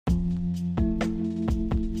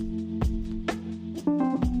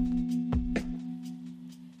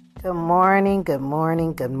Good morning, good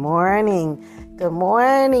morning, good morning. Good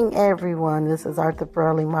morning, everyone. This is Arthur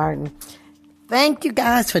Burley Martin. Thank you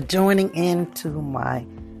guys for joining into my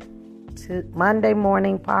Monday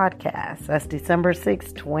morning podcast. That's December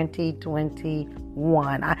 6th,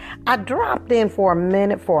 2021. I dropped in for a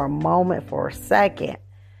minute, for a moment, for a second,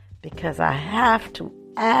 because I have to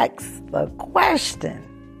ask the question.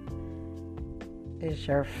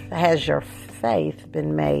 Has your faith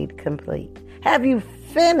been made complete? Have you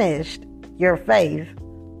finished your faith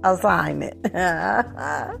assignment?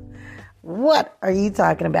 What are you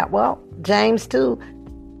talking about? Well, James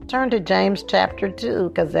 2. Turn to James chapter 2,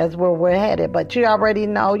 because that's where we're headed. But you already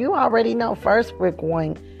know. First, we're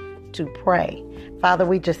going to pray. Father,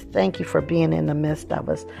 we just thank you for being in the midst of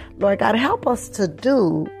us. Lord God, help us to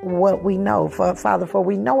do what we know. Father, for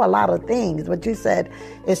we know a lot of things. But you said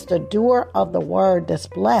it's the doer of the word that's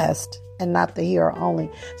blessed and not the hearer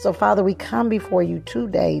only. So, Father, we come before you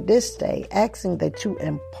this day, asking that you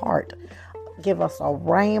impart, give us a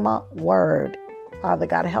rhema word. Father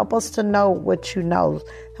God, help us to know what you know.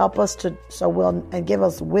 Help us and give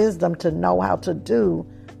us wisdom to know how to do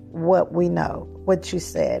what we know, what you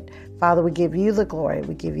said. Father, we give you the glory.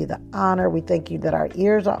 We give you the honor. We thank you that our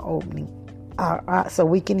ears are opening so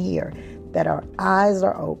we can hear, that our eyes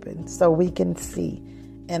are open so we can see,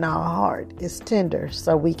 and our heart is tender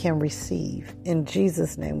so we can receive. In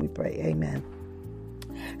Jesus' name we pray. Amen.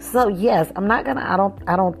 So yes, I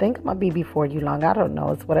don't think I'm going to be before you long. I don't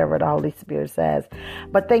know. It's whatever the Holy Spirit says.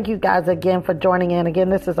 But thank you guys again for joining in. Again,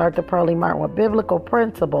 this is Arthur Pearlie Martin with Biblical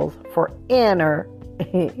Principles for Inner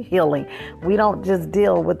Healing. We don't just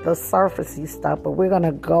deal with the surfacey stuff, but we're going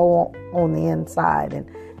to go on the inside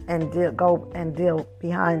and deal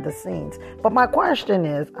behind the scenes. But my question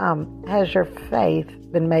is, has your faith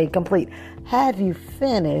been made complete? Have you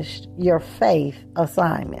finished your faith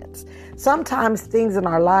assignments? Sometimes things in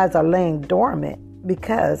our lives are laying dormant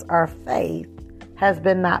because our faith has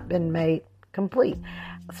not been made complete.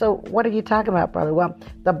 So what are you talking about, brother? Well,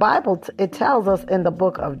 the Bible, it tells us in the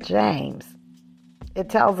book of James. It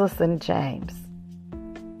tells us in James.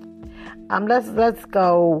 Let's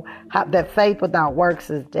go that faith without works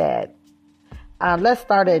is dead. Let's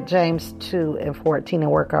start at James 2:14 and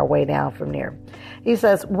work our way down from there. He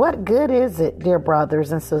says, "What good is it, dear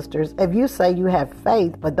brothers and sisters, if you say you have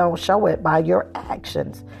faith but don't show it by your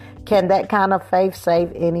actions? Can that kind of faith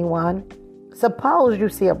save anyone? Suppose you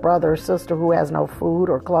see a brother or sister who has no food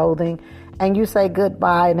or clothing, and you say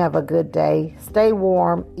goodbye and have a good day, stay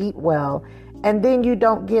warm, eat well, and then you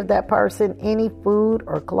don't give that person any food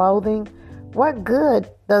or clothing. What good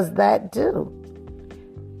does that do?"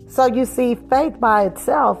 So you see, faith by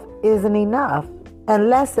itself isn't enough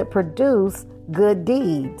unless it produces good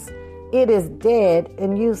deeds. It is dead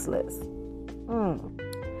and useless.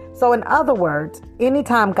 So in other words,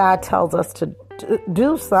 anytime God tells us to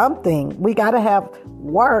do something, we got to have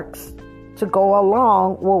works to go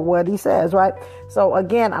along with what he says, right? So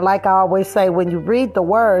again, like I always say, when you read the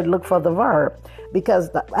word, look for the verb,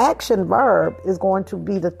 because the action verb is going to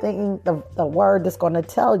be the thing, the word that's going to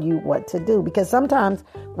tell you what to do. Because sometimes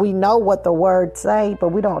we know what the words say, but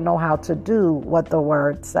we don't know how to do what the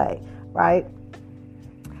words say, right?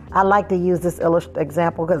 I like to use this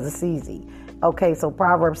example because it's easy. Okay, so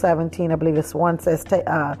Proverbs 17, I believe it's 1 says,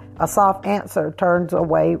 a soft answer turns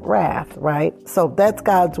away wrath, right? So that's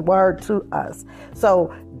God's word to us.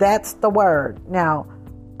 So that's the word. Now,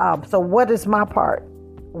 so what is my part?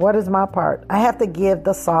 What is my part? I have to give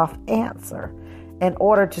the soft answer in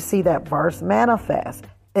order to see that verse manifest,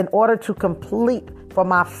 in order to complete, for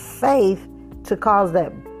my faith to cause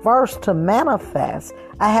that verse to manifest.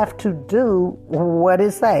 I have to do what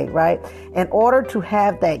it say, right? In order to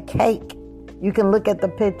have that cake, you can look at the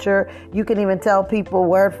picture. You can even tell people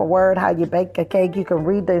word for word how you bake a cake. You can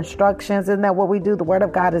read the instructions. Isn't that what we do? The word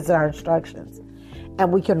of God is our instructions.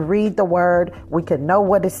 And we can read the word. We can know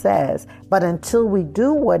what it says. But until we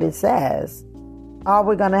do what it says, all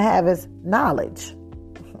we're going to have is knowledge.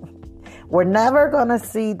 We're never going to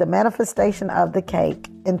see the manifestation of the cake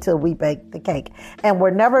until we bake the cake. And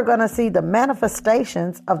we're never going to see the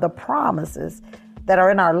manifestations of the promises that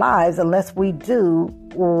are in our lives unless we do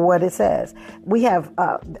what it says. We have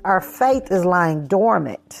our faith is lying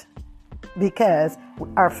dormant because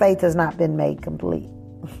our faith has not been made complete.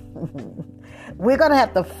 We're going to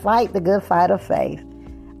have to fight the good fight of faith.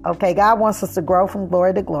 Okay, God wants us to grow from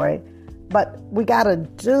glory to glory, but we got to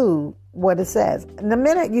do what it says. And the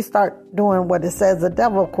minute you start doing what it says, the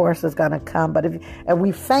devil, of course, is going to come. But if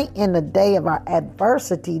we faint in the day of our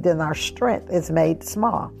adversity, then our strength is made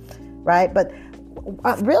small, right? But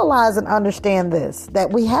realize and understand this,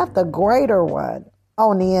 that we have the greater one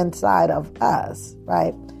on the inside of us,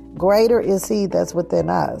 right? Greater is he that's within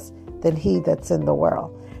us than he that's in the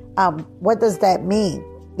world. What does that mean?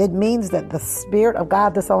 It means that the Spirit of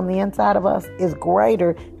God that's on the inside of us is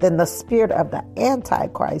greater than the spirit of the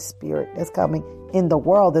Antichrist spirit that's coming in the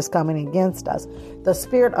world, that's coming against us. The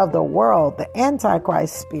spirit of the world, the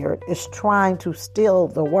Antichrist spirit, is trying to steal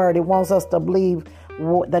the word. It wants us to believe,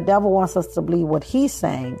 the devil wants us to believe what he's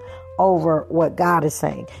saying over what God is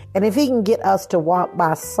saying. And if he can get us to walk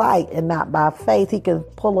by sight and not by faith, he can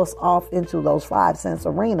pull us off into those 5 sense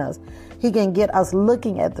arenas. He can get us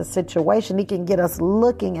looking at the situation. He can get us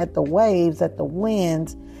looking at the waves, at the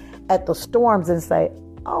winds, at the storms, and say,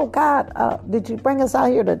 oh God, did you bring us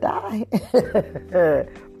out here to die?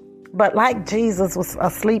 But like Jesus was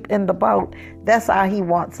asleep in the boat, that's how he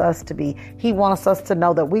wants us to be. He wants us to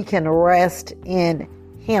know that we can rest in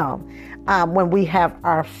him when we have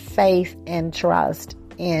our faith and trust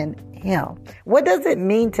in him. What does it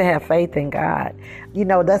mean to have faith in God? You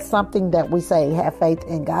know, that's something that we say, have faith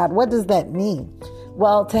in God. What does that mean?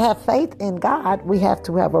 Well, to have faith in God, we have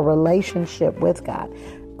to have a relationship with God.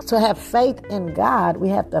 To have faith in God, we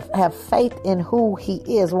have to have faith in who he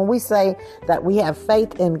is. When we say that we have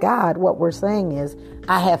faith in God, what we're saying is,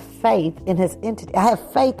 I have faith in his entity. I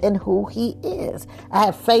have faith in who he is. I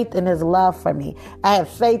have faith in his love for me. I have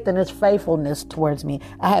faith in his faithfulness towards me.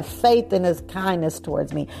 I have faith in his kindness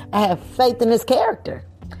towards me. I have faith in his character.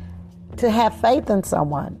 To have faith in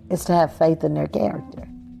someone is to have faith in their character.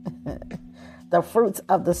 The fruits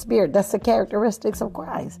of the Spirit, that's the characteristics of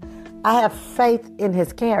Christ. I have faith in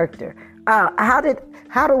his character. How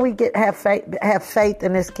do we have faith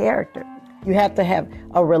in his character? You have to have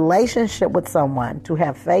a relationship with someone to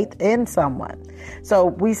have faith in someone. So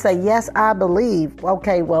we say, yes, I believe.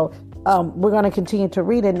 Okay, well, we're going to continue to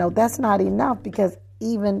read it. No, that's not enough, because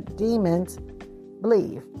even demons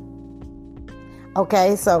believe.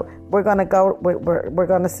 Okay, so we're going to go. We're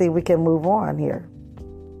going to see if we can move on here.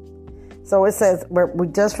 So it says, we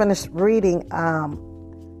just finished reading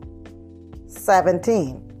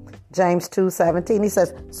 17. James 2:17, he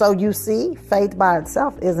says, so you see, faith by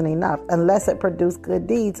itself isn't enough. Unless it produces good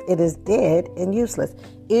deeds, it is dead and useless.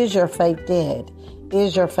 Is your faith dead?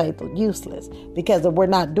 Is your faith useless? Because if we're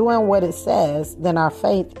not doing what it says, then our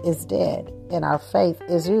faith is dead and our faith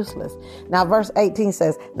is useless. Now, verse 18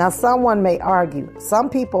 says, now someone may argue, some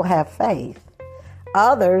people have faith,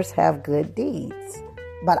 others have good deeds.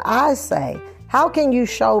 But I say, how can you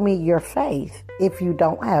show me your faith if you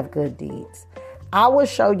don't have good deeds? I will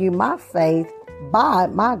show you my faith by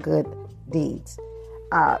my good deeds.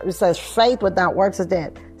 It says faith without works is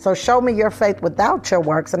dead. So show me your faith without your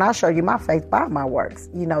works, and I'll show you my faith by my works.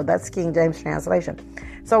 You know, that's King James translation.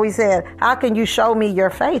 So he said, how can you show me your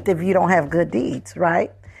faith if you don't have good deeds,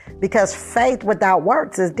 right? Because faith without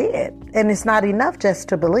works is dead. And it's not enough just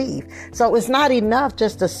to believe. So it's not enough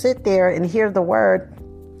just to sit there and hear the word,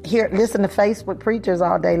 listen to Facebook preachers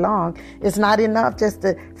all day long. It's not enough just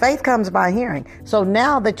to, faith comes by hearing. So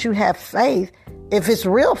now that you have faith, if it's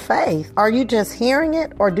real faith, are you just hearing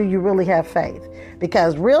it, or do you really have faith?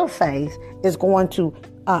 Because real faith is going to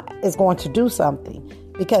do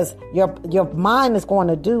something, because your mind is going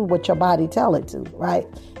to do what your body tell it to, right?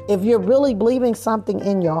 If you're really believing something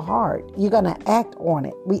in your heart, you're going to act on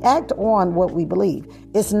it. We act on what we believe.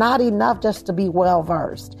 It's not enough just to be well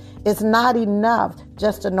versed. It's not enough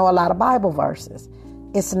just to know a lot of Bible verses.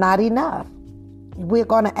 It's not enough. We're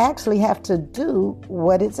going to actually have to do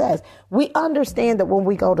what it says. We understand that when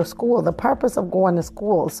we go to school, the purpose of going to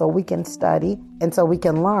school is so we can study and so we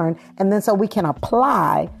can learn, and then so we can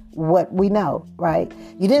apply what we know, right?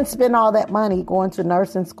 You didn't spend all that money going to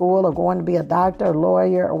nursing school or going to be a doctor or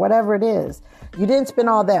lawyer or whatever it is. You didn't spend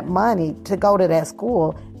all that money to go to that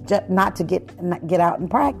school not to get out and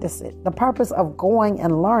practice it. The purpose of going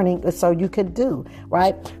and learning is so you could do,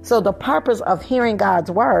 right? So the purpose of hearing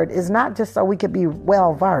God's word is not just so we could be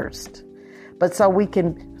well versed, but so we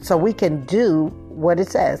can do what it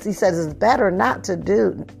says. He says it's better not to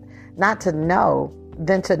know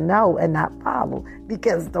than to know and not follow,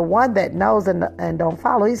 because the one that knows and don't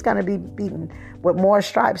follow, he's going to be beaten with more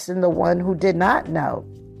stripes than the one who did not know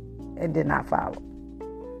and did not follow.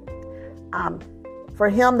 For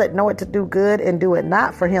him that knoweth to do good and do it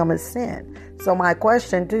not, for him is sin. So my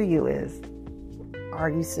question to you is, are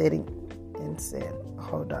you sitting in sin?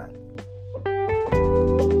 Hold on.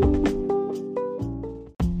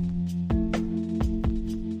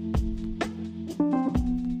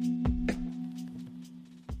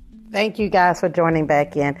 Thank you guys for joining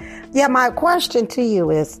back in. Yeah, my question to you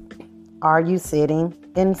is, are you sitting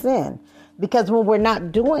in sin? Because when we're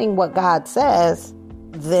not doing what God says,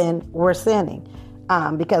 then we're sinning.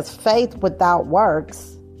 Because faith without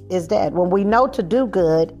works is dead. When we know to do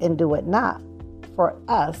good and do it not, for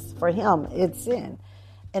us, for him, it's sin.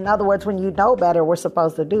 In other words, when you know better, we're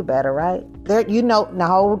supposed to do better, right? There, now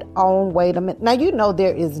hold on, wait a minute. Now,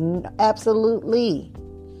 there is absolutely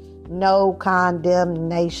no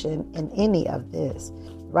condemnation in any of this,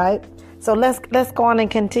 right? So let's go on and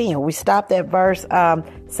continue. We stopped at verse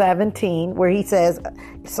 17, where he says,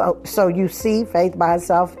 so you see, faith by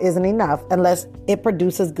itself isn't enough unless it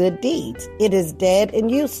produces good deeds. It is dead and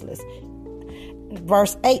useless.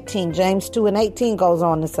 Verse 18, James 2 and 18 goes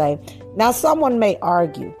on to say, now someone may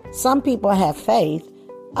argue, some people have faith,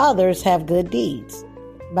 others have good deeds.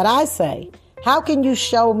 But I say, how can you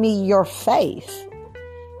show me your faith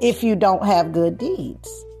if you don't have good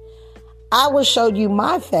deeds? I will show you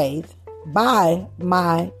my faith by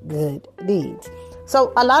my good deeds.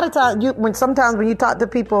 So a lot of times, sometimes when you talk to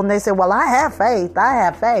people and they say, well, I have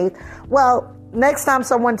faith. Well, next time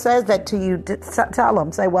someone says that to you, tell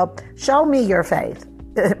them, say, well, show me your faith,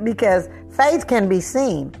 because faith can be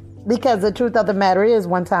seen. Because the truth of the matter is,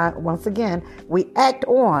 once again, we act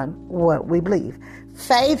on what we believe.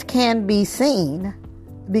 Faith can be seen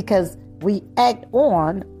because we act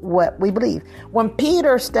on what we believe. When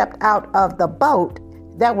Peter stepped out of the boat,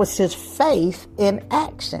 that was his faith in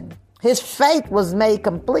action. His faith was made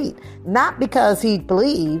complete, not because he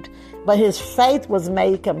believed, but his faith was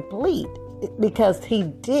made complete because he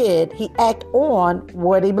acted on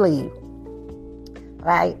what he believed,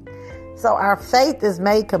 right? So our faith is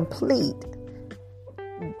made complete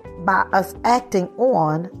by us acting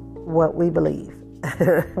on what we believe.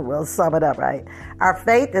 We'll sum it up, right? Our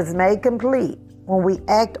faith is made complete when we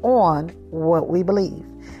act on what we believe.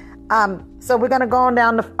 So we're going to go on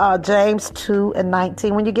down to James 2 and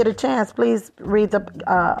 19. When you get a chance, please bring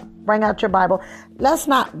out your Bible. Let's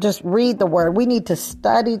not just read the word. We need to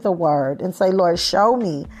study the word and say, Lord, show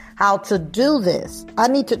me how to do this.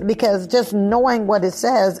 Because just knowing what it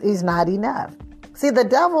says is not enough. See, the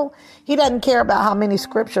devil, he doesn't care about how many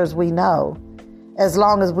scriptures we know, as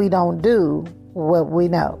long as we don't do what we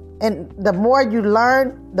know. And the more you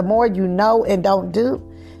learn, the more you know and don't do,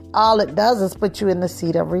 all it does is put you in the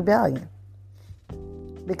seat of rebellion.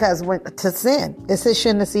 Because to sin, it says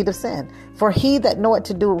you're in the seat of sin. For he that knoweth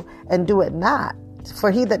to do and do it not,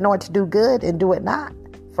 for he that knoweth to do good and do it not,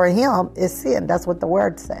 for him is sin. That's what the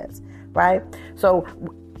word says, right? So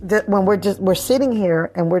when we're sitting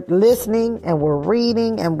here and we're listening and we're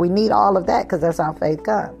reading, and we need all of that because that's how faith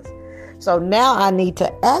comes. So now I need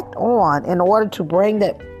to act on in order to bring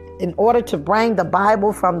the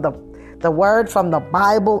Bible from the word from the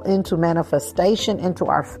Bible into manifestation into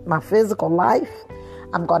my physical life.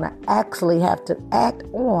 I'm going to actually have to act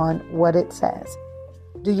on what it says.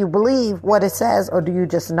 Do you believe what it says, or do you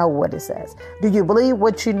just know what it says? Do you believe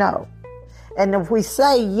what you know? And if we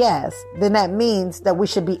say yes, then that means that we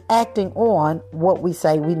should be acting on what we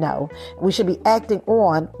say we know. We should be acting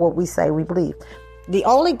on what we say we believe. The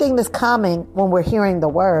only thing that's coming when we're hearing the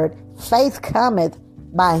word, faith cometh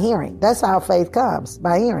by hearing. That's how faith comes,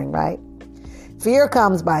 by hearing, right? Fear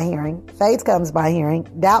comes by hearing. Faith comes by hearing.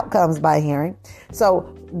 Doubt comes by hearing. So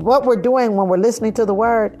what we're doing when we're listening to the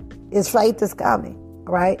word is faith is coming,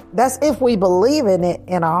 right? That's if we believe in it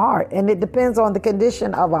in our heart. And it depends on the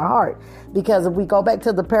condition of our heart. Because if we go back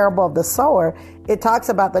to the parable of the sower, it talks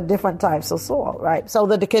about the different types of soil, right? So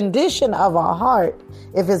the condition of our heart,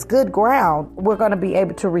 if it's good ground, we're going to be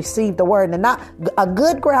able to receive the word. And not a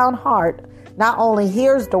good ground heart not only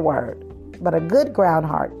hears the word, but a good ground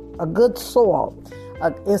heart, a good soil,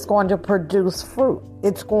 is going to produce fruit.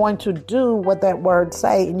 It's going to do what that word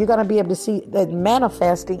say, and you're going to be able to see that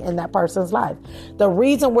manifesting in that person's life. The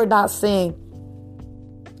reason we're not seeing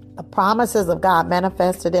the promises of God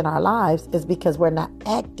manifested in our lives is because we're not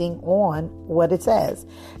acting on what it says.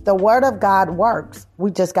 The word of God works.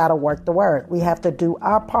 We just got to work the word. We have to do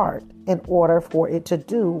our part in order for it to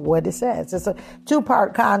do what it says. It's a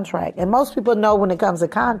two-part contract. And most people know when it comes to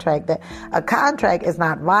contract that a contract is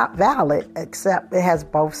not valid except it has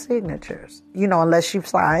both signatures. Unless you've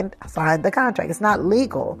signed the contract. It's not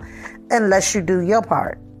legal unless you do your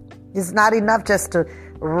part. It's not enough just to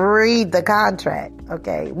read the contract.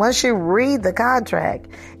 Okay. Once you read the contract,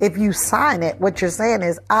 if you sign it, what you're saying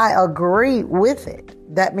is, I agree with it.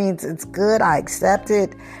 That means it's good. I accept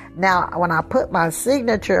it. Now, when I put my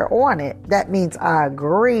signature on it, that means I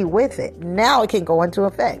agree with it. Now it can go into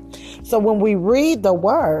effect. So when we read the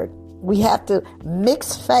word, we have to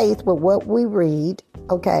mix faith with what we read.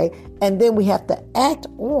 Okay. And then we have to act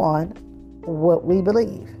on what we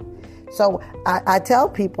believe. So I tell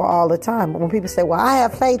people all the time, when people say, well, I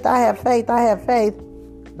have faith.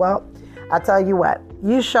 Well, I tell you what,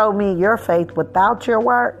 you show me your faith without your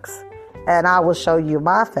works, and I will show you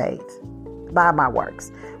my faith by my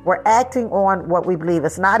works. We're acting on what we believe.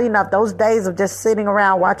 It's not enough. Those days of just sitting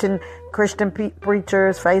around watching Christian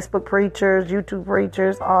preachers, Facebook preachers, YouTube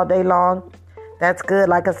preachers all day long. That's good.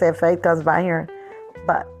 Like I said, faith comes by hearing.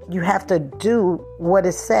 But you have to do what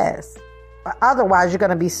it says. Otherwise, you're going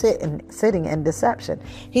to be sitting in deception.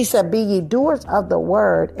 He said, be ye doers of the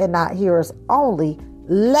word and not hearers only,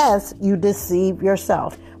 lest you deceive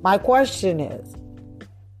yourself. My question is,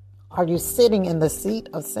 are you sitting in the seat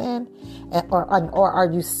of sin or are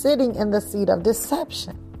you sitting in the seat of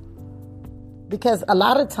deception? Because a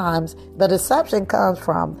lot of times the deception comes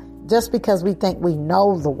from just because we think we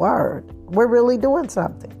know the word. We're really doing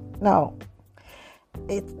something. No.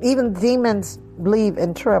 Even demons believe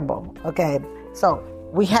and tremble. Okay. So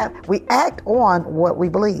we act on what we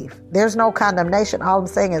believe. There's no condemnation. All I'm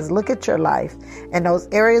saying is look at your life and those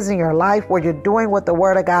areas in your life where you're doing what the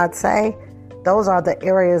word of God say. Those are the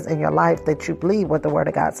areas in your life that you believe what the word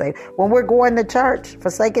of God say. When we're going to church,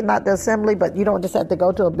 forsaking not the assembly, but you don't just have to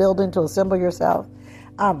go to a building to assemble yourself.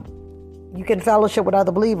 You can fellowship with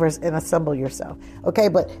other believers and assemble yourself. Okay,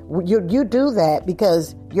 but you do that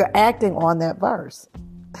because you're acting on that verse.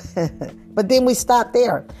 But then we stop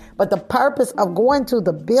there. But the purpose of going to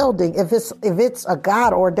the building, if it's a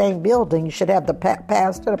God ordained building, you should have the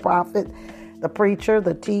pastor, the prophet, the preacher,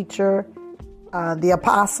 the teacher, the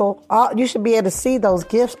apostle. You should be able to see those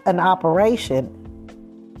gifts in operation,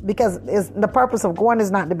 because the purpose of going is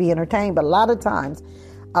not to be entertained. But a lot of times,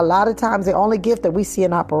 the only gift that we see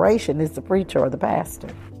in operation is the preacher or the pastor.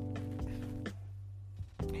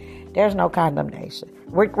 There's no condemnation.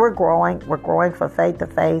 We're growing. We're growing from faith to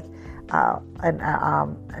faith,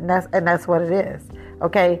 and that's what it is.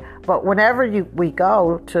 Okay, but whenever we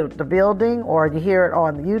go to the building, or you hear it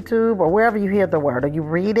on YouTube, or wherever you hear the word, or you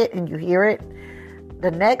read it and you hear it, the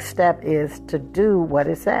next step is to do what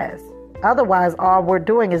it says. Otherwise, all we're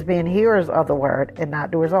doing is being hearers of the word and not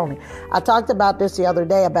doers only. I talked about this the other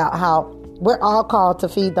day about how we're all called to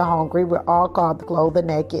feed the hungry. We're all called to clothe the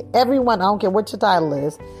naked. Everyone, I don't care what your title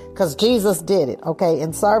is, because Jesus did it. Okay,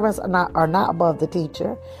 and servants are not above the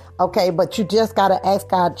teacher. Okay, but you just got to ask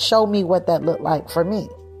God, show me what that looked like for me.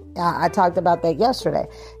 I talked about that yesterday.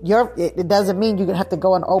 It doesn't mean you have to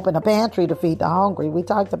go and open a pantry to feed the hungry. We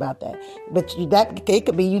talked about that. But it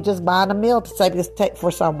could be you just buying a meal to take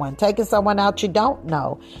for someone, taking someone out you don't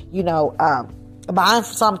know, buying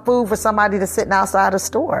some food for somebody that's sitting outside a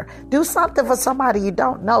store. Do something for somebody you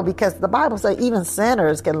don't know, because the Bible says even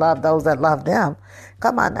sinners can love those that love them.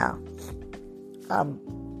 Come on now.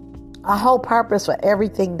 Our whole purpose for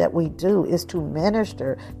everything that we do is to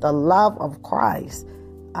minister the love of Christ.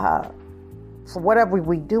 For whatever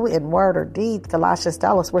we do in word or deed, Colossians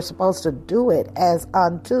tells us we're supposed to do it as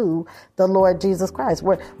unto the Lord Jesus Christ.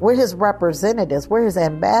 We're his representatives. We're his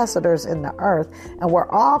ambassadors in the earth. And we're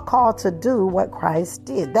all called to do what Christ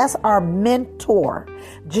did. That's our mentor.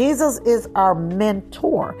 Jesus is our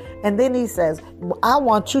mentor. And then he says, I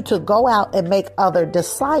want you to go out and make other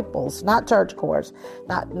disciples, not churchgoers,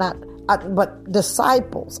 but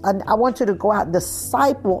disciples. I want you to go out and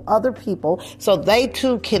disciple other people so they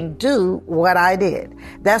too can do what I did.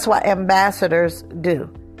 That's what ambassadors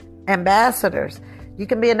do. Ambassadors. You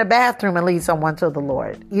can be in the bathroom and lead someone to the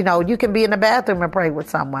Lord. You can be in the bathroom and pray with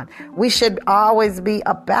someone. We should always be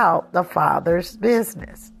about the Father's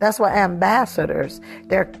business. That's what ambassadors,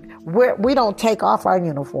 we don't take off our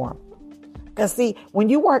uniform. Because see, when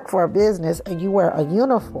you work for a business and you wear a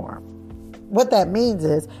uniform, what that means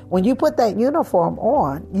is when you put that uniform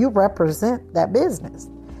on, you represent that business.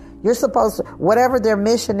 You're supposed to, whatever their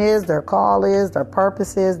mission is, their call is, their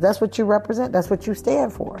purpose is, that's what you represent. That's what you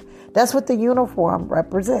stand for. That's what the uniform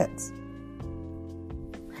represents.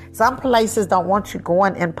 Some places don't want you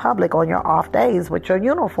going in public on your off days with your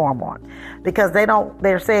uniform on, because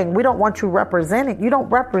they're saying, we don't want you representing. You don't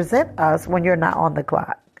represent us when you're not on the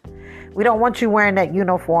clock. We don't want you wearing that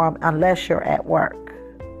uniform unless you're at work.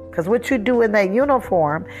 Because what you do in that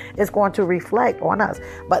uniform is going to reflect on us.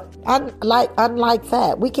 But unlike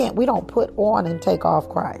that, we don't put on and take off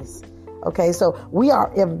Christ. Okay, so we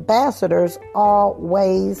are ambassadors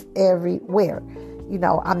always, everywhere.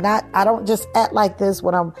 I don't just act like this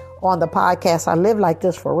when I'm on the podcast. I live like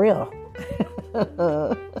this for real.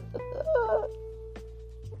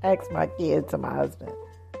 Ask my kids and my husband.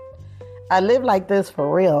 I live like this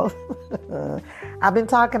for real. I've been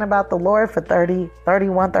talking about the Lord for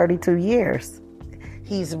 31, 32 years.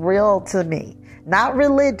 He's real to me, not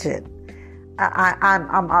religion. I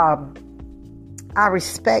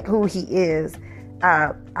respect who he is.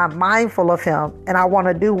 I'm mindful of him, and I want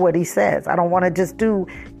to do what he says. I don't want to just do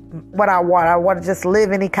what I want. I want to just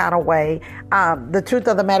live any kind of way. The truth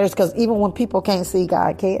of the matter is, because even when people can't see,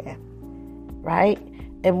 God can, right?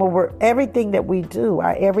 And when everything that we do,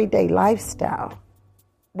 our everyday lifestyle,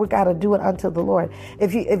 we got to do it unto the Lord.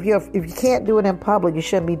 If you can't do it in public, you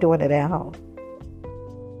shouldn't be doing it at home,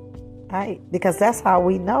 right? Because that's how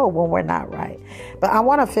we know when we're not right. But I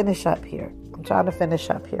want to finish up here. I'm trying to finish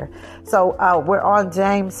up here. So we're on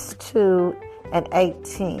James 2 and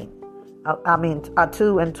 18.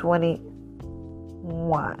 2 and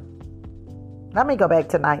 21. Let me go back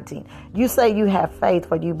to 19. You say you have faith,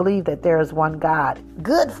 for you believe that there is one God.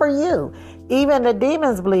 Good for you. Even the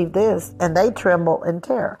demons believe this, and they tremble in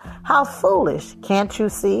terror. How foolish. Can't you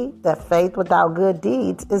see that faith without good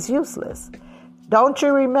deeds is useless? Don't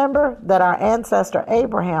you remember that our ancestor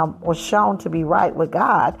Abraham was shown to be right with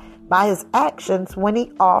God by his actions when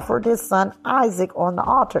he offered his son Isaac on the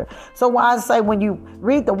altar? So why I say when you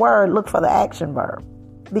read the word, look for the action verb,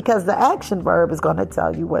 because the action verb is going to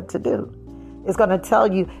tell you what to do. It's going to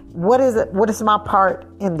tell you what is my part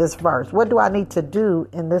in this verse? What do I need to do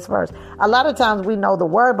in this verse? A lot of times we know the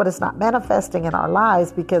word, but it's not manifesting in our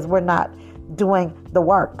lives because we're not doing the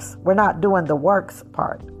works. We're not doing the works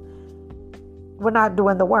part. We're not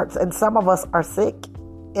doing the works. And some of us are sick,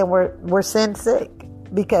 and we're sin sick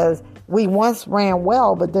because we once ran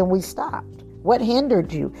well, but then we stopped. What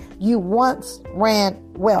hindered you? You once ran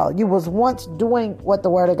well. You was once doing what the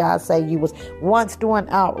word of God say. You was once doing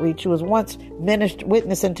outreach. You was once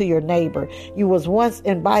witnessing to your neighbor. You was once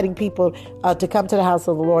inviting people to come to the house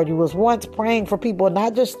of the Lord. You was once praying for people,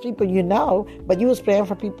 not just people you know, but you was praying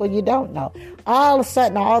for people you don't know. All of a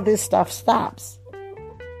sudden, all this stuff stops.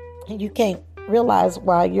 And you can't realize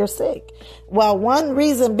why you're sick. Well, one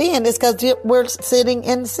reason being is because we're sitting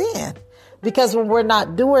in sin. Because when we're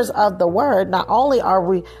not doers of the word, not only are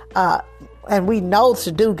we, and we know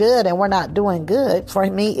to do good and we're not doing good, for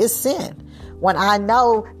me, it's sin. When I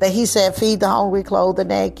know that he said, feed the hungry, clothe the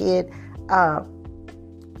naked, to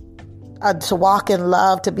walk in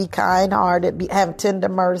love, to be kind-hearted, have tender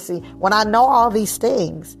mercy. When I know all these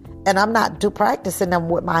things and I'm not practicing them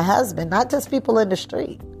with my husband, not just people in the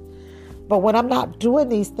street, but when I'm not doing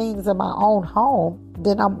these things in my own home,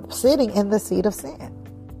 then I'm sitting in the seat of sin.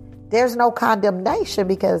 There's no condemnation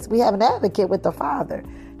because we have an advocate with the Father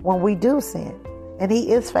when we do sin. And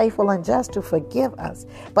he is faithful and just to forgive us.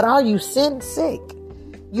 But are you sin sick?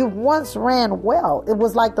 You once ran well. It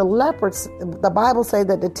was like the lepers. The Bible says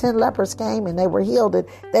that the 10 lepers came and they were healed. And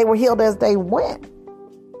they were healed as they went.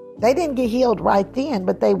 They didn't get healed right then,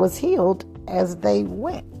 but they was healed as they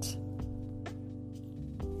went.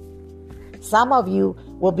 Some of you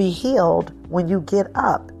will be healed when you get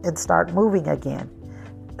up and start moving again.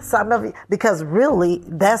 Some of you, because really,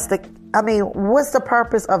 what's the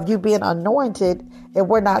purpose of you being anointed if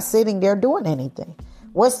we're not sitting there doing anything?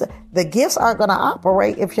 The gifts aren't going to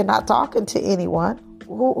operate if you're not talking to anyone.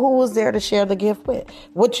 Who is there to share the gift with?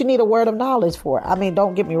 What you need a word of knowledge for?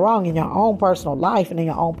 Don't get me wrong, in your own personal life and in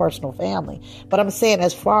your own personal family. But I'm saying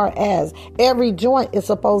as far as every joint is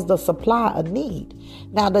supposed to supply a need.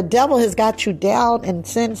 Now, the devil has got you down and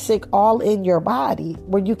sin sick all in your body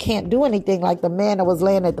where you can't do anything, like the man that was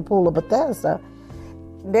laying at the pool of Bethesda.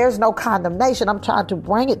 There's no condemnation. I'm trying to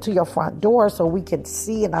bring it to your front door so we can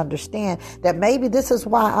see and understand that maybe this is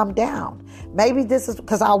why I'm down. Maybe this is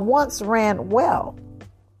because I once ran well.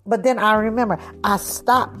 But then I remember I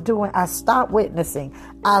stopped witnessing.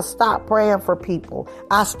 I stopped praying for people.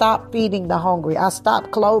 I stopped feeding the hungry. I stopped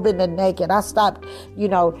clothing the naked. I stopped,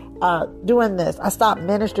 doing this. I stopped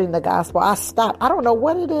ministering the gospel. I don't know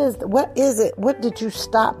what it is. What is it? What did you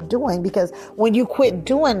stop doing? Because when you quit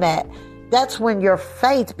doing that, that's when your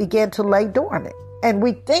faith began to lay dormant. And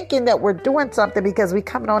we thinking that we're doing something because we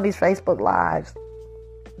coming on these Facebook lives.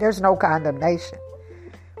 There's no condemnation.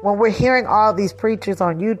 When we're hearing all these preachers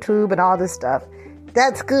on YouTube and all this stuff,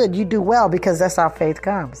 that's good. You do well because that's how faith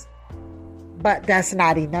comes. But that's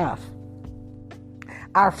not enough.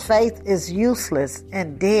 Our faith is useless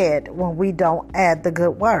and dead when we don't add the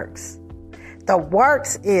good works. The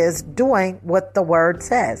works is doing what the word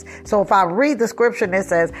says. So if I read the scripture and it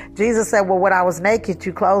says, Jesus said, well, when I was naked,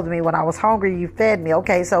 you clothed me. When I was hungry, you fed me.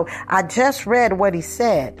 Okay, so I just read what he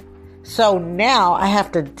said. So now I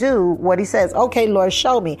have to do what he says. Okay, Lord,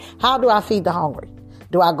 show me. How do I feed the hungry?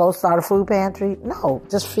 Do I go start a food pantry? No,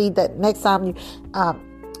 just feed that next time you, he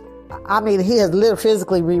has literally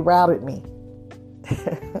physically rerouted me.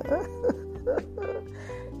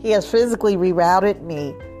 He has physically rerouted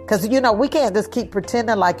me. Because, we can't just keep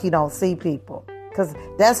pretending like you don't see people. Because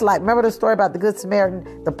that's like, remember the story about the Good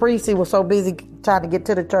Samaritan? The priest, he was so busy trying to get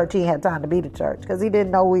to the church, he had time to be to church. Because he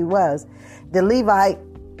didn't know who he was. The Levite,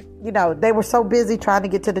 They were so busy trying to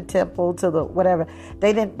get to the temple, to the whatever.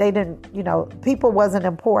 They didn't, people wasn't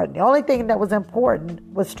important. The only thing that was important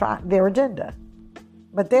was their agenda.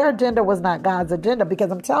 But their agenda was not God's agenda,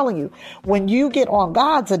 because I'm telling you, when you get on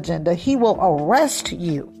God's agenda, he will arrest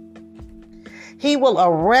you. He will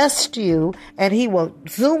arrest you, and he will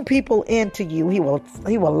zoom people into you. He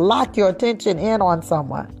will lock your attention in on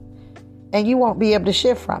someone, and you won't be able to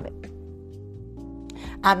shift from it.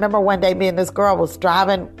 I remember one day me and this girl was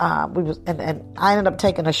driving, and I ended up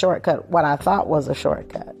taking a shortcut, what I thought was a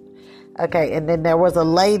shortcut. Okay, and then there was a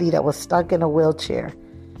lady that was stuck in a wheelchair.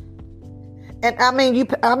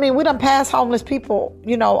 And we done passed homeless people,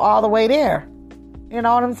 all the way there. You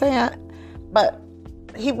know what I'm saying? But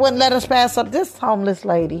he wouldn't let us pass up this homeless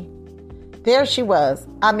lady. There she was.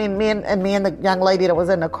 Me and the young lady that was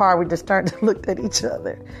in the car, we just turned and looked at each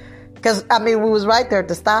other. Because, we was right there at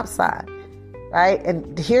the stop sign. Right?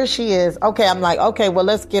 And here she is. Okay, I'm like, okay, well,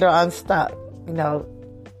 let's get her unstuck. When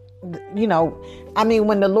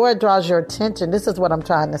the Lord draws your attention, this is what I'm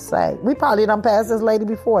trying to say. We probably done passed this lady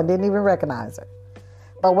before and didn't even recognize her.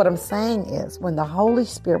 But what I'm saying is, when the Holy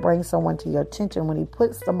Spirit brings someone to your attention, when he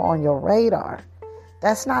puts them on your radar,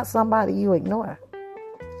 that's not somebody you ignore.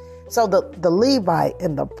 So the Levite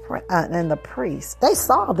and the priest, they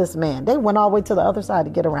saw this man. They went all the way to the other side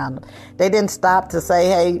to get around him. They didn't stop to say,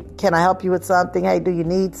 hey, can I help you with something? Hey, do you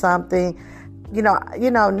need something?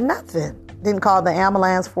 Nothing. Didn't call the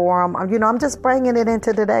ambulance for him. I'm just bringing it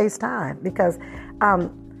into today's time, because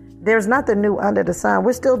there's nothing new under the sun.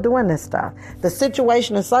 We're still doing this stuff. The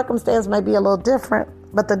situation and circumstance may be a little different,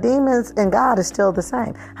 but the demons and God is still the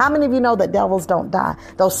same. How many of you know that devils don't die?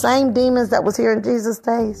 Those same demons that was here in Jesus'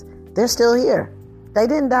 days, they're still here. They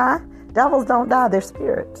didn't die. Devils don't die. They're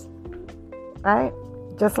spirits. Right?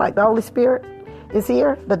 Just like the Holy Spirit is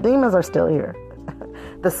here, the demons are still here.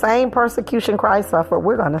 The same persecution Christ suffered,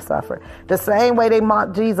 we're going to suffer. The same way they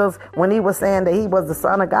mocked Jesus when he was saying that he was the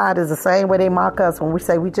Son of God is the same way they mock us when we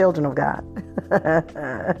say we children of God.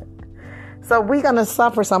 So we're going to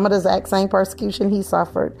suffer some of the exact same persecution he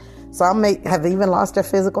suffered. Some may have even lost their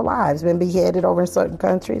physical lives, been beheaded over in certain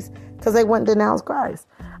countries because they wouldn't denounce Christ.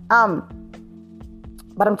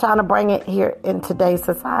 But I'm trying to bring it here in today's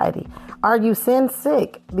society. Are you sin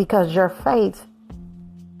sick because your faith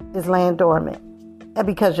is laying dormant? And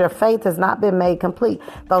because your faith has not been made complete.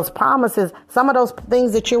 Those promises, some of those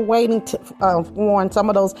things that you're waiting for, and some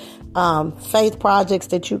of those faith projects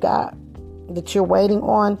that you got, that you're waiting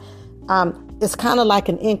on, it's kind of like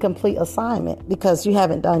an incomplete assignment because you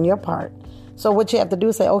haven't done your part. So what you have to do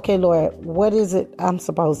is say, okay, Lord, what is it I'm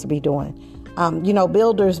supposed to be doing?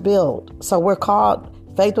 Builders build. So we're called,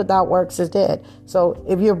 faith without works is dead. So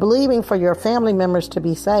if you're believing for your family members to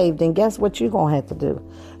be saved, then guess what you're going to have to do?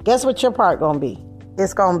 Guess what your part going to be?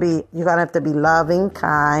 It's going to be, you're going to have to be loving,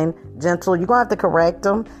 kind, gentle. You're going to have to correct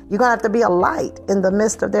them. You're going to have to be a light in the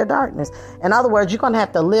midst of their darkness. In other words, you're going to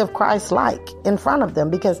have to live Christ-like in front of them,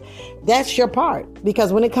 because that's your part.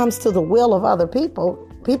 Because when it comes to the will of other people,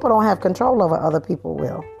 people don't have control over other people's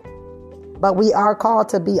will. But we are called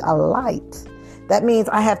to be a light. That means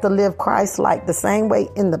I have to live Christ-like the same way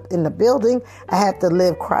in the building. I have to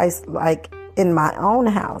live Christ-like in my own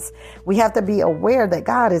house. We have to be aware that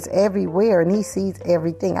God is everywhere and he sees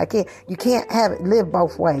everything. You can't live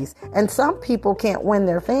both ways. And some people can't win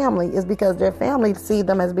their family is because their family see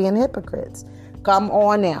them as being hypocrites. Come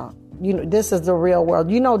on now. This is the real world.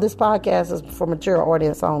 This podcast is for mature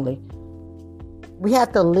audience only. We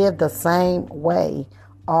have to live the same way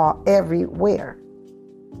everywhere,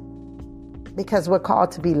 because we're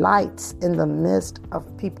called to be lights in the midst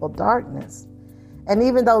of people's darkness. And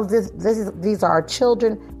even though these are our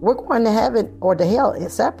children, we're going to heaven or to hell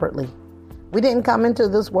separately. We didn't come into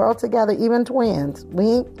this world together, even twins.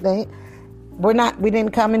 We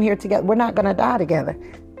didn't come in here together. We're not going to die together.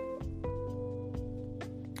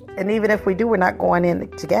 And even if we do, we're not going in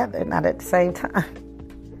together, not at the same time.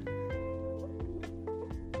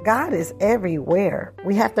 God is everywhere.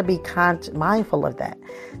 We have to be mindful of that.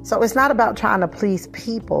 So it's not about trying to please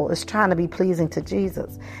people. It's trying to be pleasing to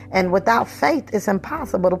Jesus. And without faith, it's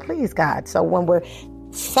impossible to please God. So when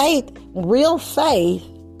real faith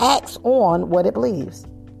acts on what it believes.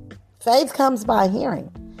 Faith comes by hearing.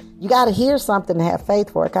 You got to hear something to have faith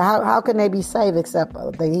for it. How can they be saved except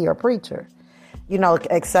they hear a preacher?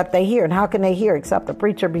 Except they hear. And how can they hear except the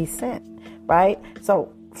preacher be sent? Right?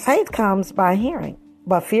 So faith comes by hearing.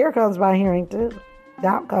 But fear comes by hearing too.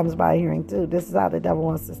 Doubt comes by hearing too. This is how the devil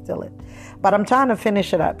wants to steal it. But I'm trying to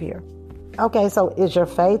finish it up here. Okay, so is your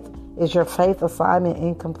faith assignment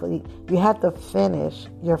incomplete? You have to finish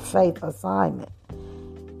your faith assignment.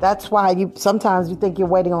 That's why sometimes you think you're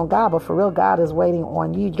waiting on God, but for real, God is waiting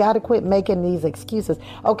on you. You got to quit making these excuses.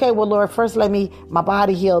 Okay, well, Lord, first let my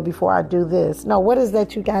body heal before I do this. No, what is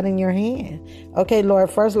that you got in your hand? Okay, Lord,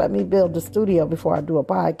 first let me build the studio before I do a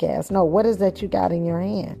podcast. No, what is that you got in your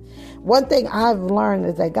hand? One thing I've learned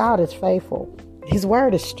is that God is faithful. His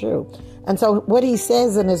word is true. And so what he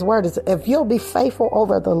says in his word is, if you'll be faithful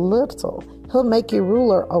over the little, he'll make you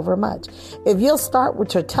ruler over much. If you'll start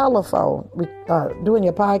with your telephone, doing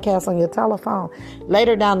your podcast on your telephone,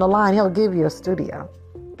 later down the line, he'll give you a studio.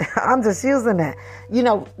 I'm just using that.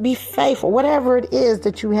 Be faithful. Whatever it is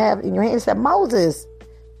that you have in your hand. He said, Moses,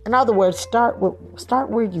 in other words, start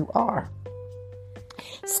where you are.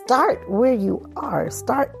 Start where you are.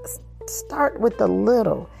 Start with the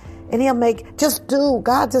little. And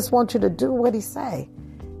God just wants you to do what he say.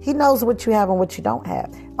 He knows what you have and what you don't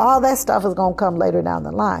have. All that stuff is going to come later down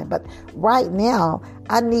the line. But right now,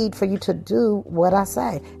 I need for you to do what I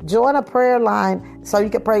say. Join a prayer line so you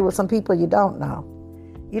can pray with some people you don't know.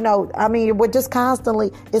 We're just constantly,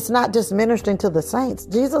 it's not just ministering to the saints.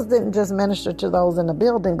 Jesus didn't just minister to those in the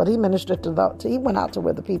building, but he ministered he went out to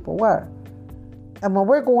where the people were. And when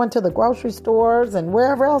we're going to the grocery stores and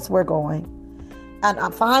wherever else we're going,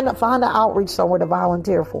 and find an outreach somewhere to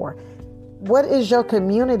volunteer for. What is your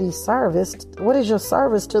community service? What is your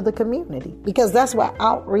service to the community? Because that's what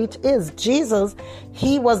outreach is. Jesus,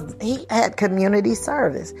 he had community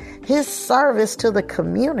service. His service to the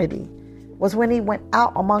community was when he went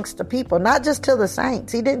out amongst the people, not just to the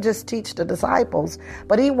saints. He didn't just teach the disciples,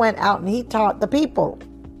 but he went out and he taught the people.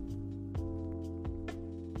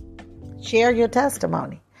 Share your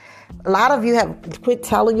testimony. A lot of you have quit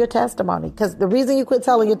telling your testimony, because the reason you quit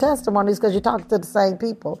telling your testimony is because you're talking to the same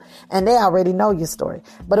people and they already know your story.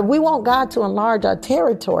 But if we want God to enlarge our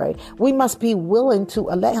territory, we must be willing to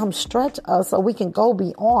let him stretch us so we can go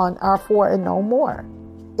beyond our 4 and no more.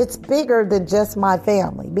 It's bigger than just my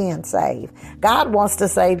family being saved. God wants to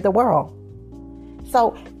save the world.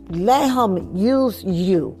 So let him use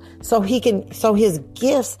you so his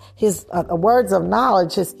gifts, his words of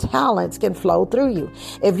knowledge, his talents can flow through you.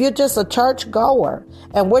 If you're just a church goer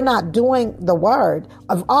and we're not doing the word,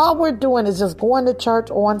 if all we're doing is just going to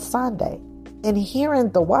church on Sunday and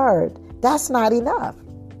hearing the word, that's not enough.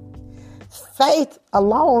 Faith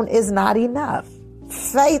alone is not enough.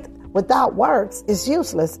 Faith without works is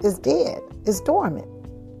useless, is dead, is dormant.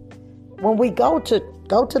 When we go to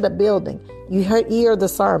the building, you hear the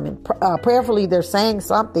sermon. Prayerfully, they're saying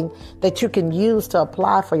something that you can use to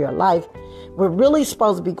apply for your life. We're really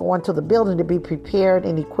supposed to be going to the building to be prepared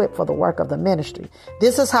and equipped for the work of the ministry.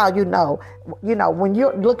 This is how you know, when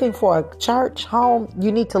you're looking for a church home,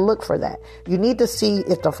 you need to look for that. You need to see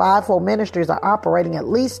if the fivefold ministries are operating, at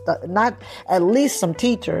least some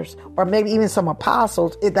teachers or maybe even some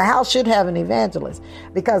apostles. The house should have an evangelist,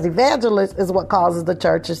 because evangelist is what causes the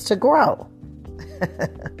churches to grow.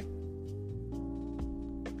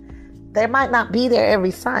 They might not be there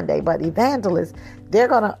every Sunday, but evangelists, they're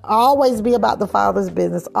going to always be about the Father's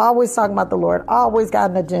business, always talking about the Lord, always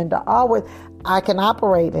got an agenda, always. I can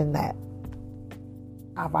operate in that.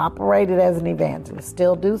 I've operated as an evangelist,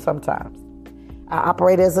 still do sometimes. I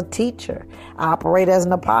operate as a teacher. I operate as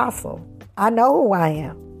an apostle. I know who I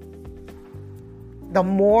am. The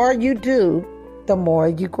more you do, the more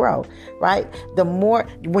you grow, right? The more,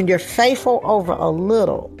 when you're faithful over a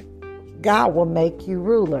little, God will make you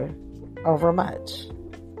ruler over much.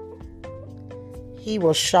 He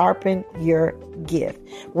will sharpen your gift.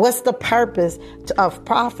 What's the purpose of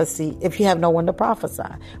prophecy if you have no one to prophesy?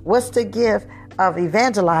 What's the gift of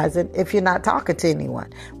evangelizing if you're not talking to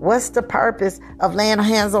anyone? What's the purpose of laying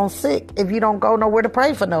hands on sick if you don't go nowhere to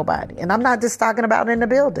pray for nobody? And I'm not just talking about in the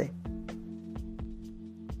building.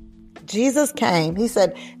 Jesus came.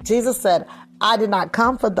 Jesus said, I did not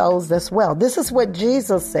come for those that's well. This is what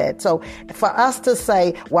Jesus said. So for us to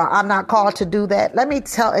say, well, I'm not called to do that. Let me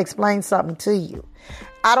explain something to you.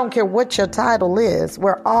 I don't care what your title is.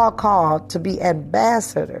 We're all called to be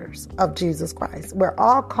ambassadors of Jesus Christ. We're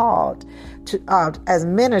all called to, as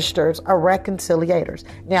ministers or reconciliators.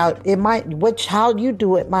 Now, how you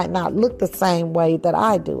do it might not look the same way that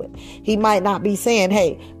I do it. He might not be saying,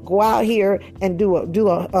 hey, go out here and do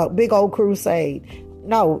a big old crusade.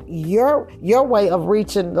 No, your way of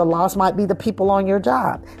reaching the lost might be the people on your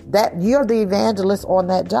job. That you're the evangelist on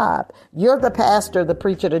that job. You're the pastor, the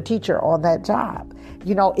preacher, the teacher on that job.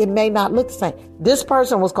 It may not look the same. This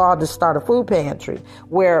person was called to start a food pantry,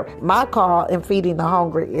 where my call in feeding the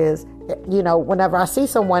hungry is, whenever I see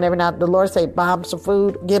someone every night, the Lord say, buy them some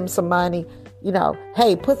food, give them some money,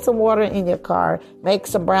 Hey, put some water in your car, make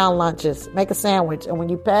some brown lunches, make a sandwich, and when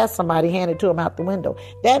you pass somebody, hand it to them out the window.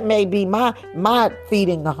 That may be my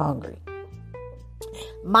feeding the hungry.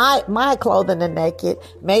 My clothing the naked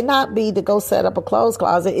may not be to go set up a clothes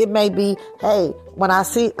closet. It may be, hey, when I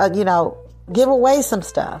see, give away some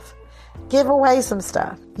stuff. Give away some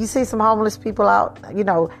stuff. You see some homeless people out,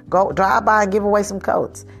 go drive by and give away some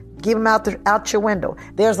coats. Give them out your window.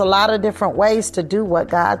 There's a lot of different ways to do what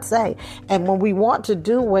God say. And when we want to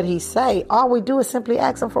do what he say, all we do is simply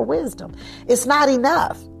ask him for wisdom. It's not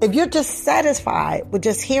enough. If you're just satisfied with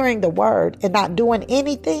just hearing the word and not doing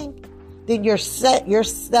anything, then you're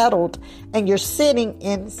settled and you're sitting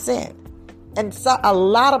in sin. And so a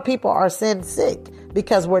lot of people are sin sick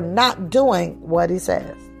because we're not doing what he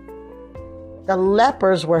says. The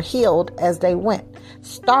lepers were healed as they went.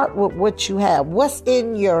 Start with what you have. What's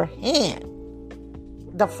in your hand?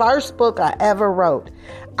 The first book I ever wrote,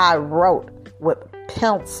 I wrote with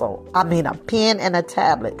a pen and a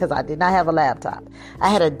tablet because I did not have a laptop. I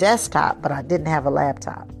had a desktop, but I didn't have a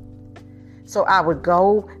laptop. So I would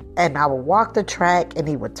go and I would walk the track and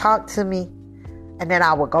he would talk to me. And then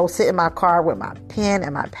I would go sit in my car with my pen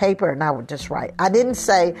and my paper and I would just write. I didn't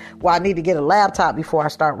say, well, I need to get a laptop before I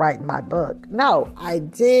start writing my book. No, I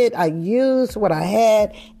did. I used what I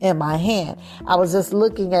had in my hand. I was just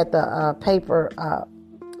looking at the paper,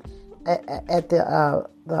 at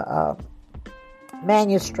the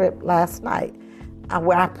manuscript last night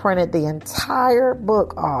where I printed the entire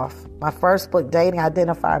book off. My first book, Dating,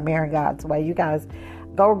 Identify, Marrying God's Way. You guys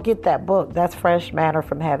go get that book. That's Fresh Manna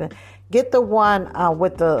from Heaven. Get the one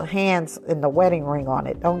with the hands and the wedding ring on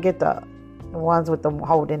it. Don't get the ones with them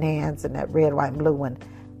holding hands and that red, white, and blue one.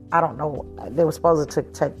 I don't know. They were supposed to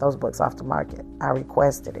take those books off the market. I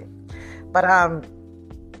requested it. But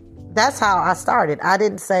that's how I started. I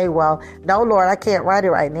didn't say, well, no, Lord, I can't write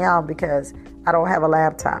it right now because I don't have a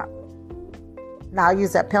laptop. Now I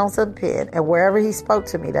use that pencil and pen, and wherever he spoke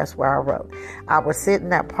to me, that's where I wrote. I would sit in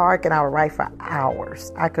that park and I would write for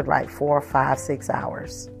hours. I could write 4, 5, 6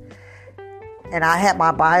 hours. And I had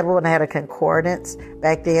my Bible and I had a concordance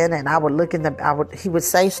back then, and I would look he would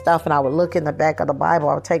say stuff and I would look in the back of the Bible.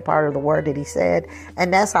 I would take part of the word that he said,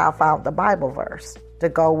 and that's how I found the Bible verse to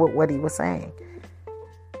go with what he was saying.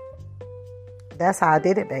 That's how I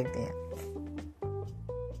did it back then.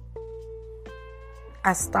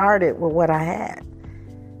 I started with what I had.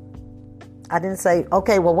 I didn't say,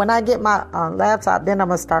 okay, well, when I get my laptop, then I'm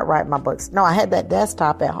going to start writing my books. No, I had that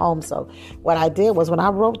desktop at home. So what I did was when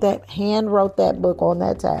I hand wrote that book on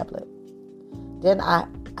that tablet, then I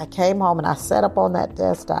came home and I set up on that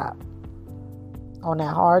desktop on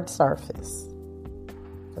that hard surface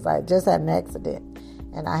because I just had an accident.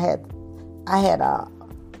 And I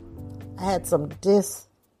had some discs,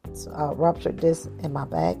 ruptured discs in my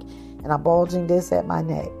back and a bulging disc at my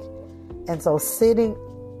neck. And so sitting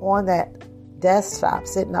on that desktop,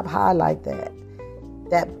 sitting up high like that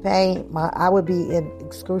pain, I would be in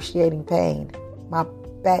excruciating pain. My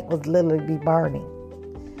back would literally be burning.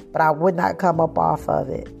 But I would not come up off of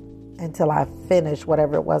it until I finished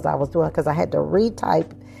whatever it was I was doing, because I had to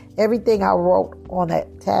retype everything I wrote on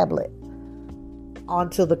that tablet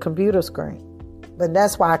onto the computer screen. But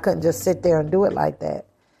that's why I couldn't just sit there and do it like that.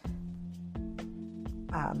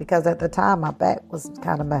 Because at the time, my back was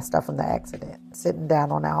kind of messed up from the accident, sitting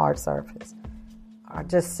down on that hard surface. Or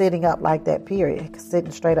just sitting up like that, period.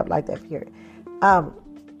 Sitting straight up like that, period.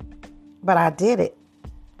 But I did it.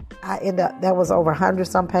 That was over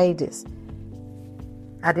 100-some pages.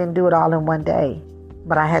 I didn't do it all in one day.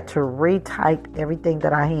 But I had to retype everything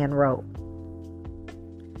that I hand wrote.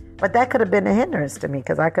 But that could have been a hindrance to me,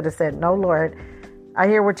 because I could have said, no, Lord, I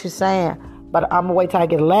hear what you're saying, but I'm going to wait till I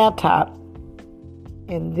get a laptop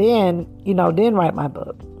and then, then write my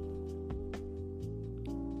book.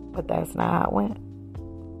 But that's not how it went.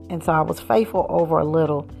 And so I was faithful over a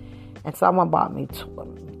little, and someone bought me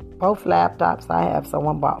both laptops I have,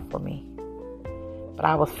 someone bought for me. But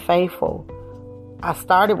I was faithful. I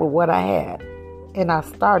started with what I had, and I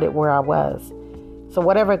started where I was. So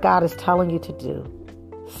whatever God is telling you to do,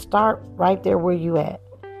 start right there where you at.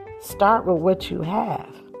 Start with what you have.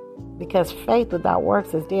 Because faith without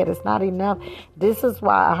works is dead. It's not enough. This is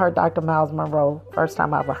why I heard Dr. Miles Monroe, first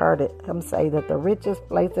time I ever heard him say that the richest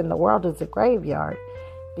place in the world is a graveyard.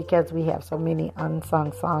 Because we have so many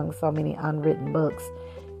unsung songs, so many unwritten books,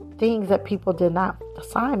 things that people did not,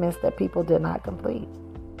 assignments that people did not complete.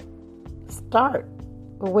 Start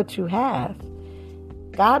with what you have.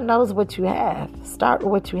 God knows what you have. Start with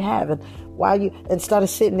what you have. And instead of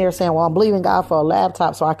sitting there saying, well, I'm believing God for a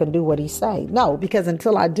laptop so I can do what he say. No, because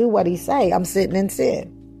until I do what he say, I'm sitting in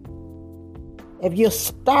sin. If you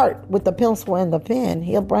start with the pencil and the pen,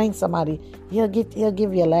 he'll bring somebody. He'll give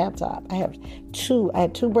you a laptop. I had two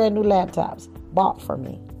brand new laptops bought for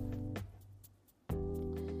me.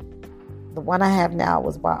 The one I have now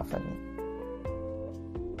was bought for me.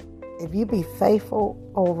 If you be faithful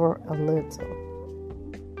over a little,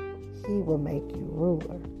 he will make you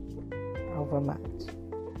ruler over much.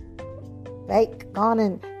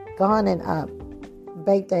 Go on and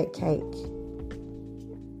bake that cake,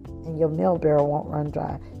 and your meal barrel won't run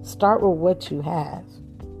dry. Start with what you have.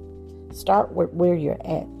 Start with where you're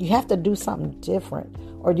at. You have to do something different,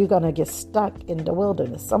 or you're going to get stuck in the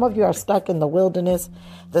wilderness. Some of you are stuck in the wilderness,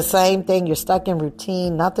 the same thing. You're stuck in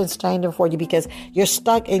routine. Nothing's changing for you because you're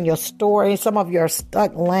stuck in your story. Some of you are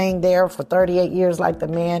stuck laying there for 38 years like the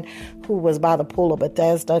man who was by the pool of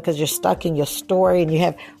Bethesda, because you're stuck in your story and you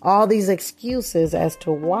have all these excuses as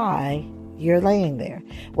to why you're laying there.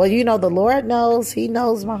 Well, the Lord knows. He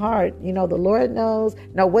knows my heart. The Lord knows.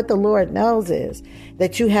 No, what the Lord knows is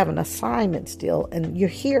that you have an assignment still, and you're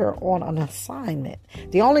here on an assignment.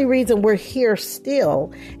 The only reason we're here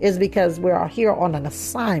still is because we're here on an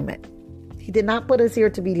assignment. He did not put us here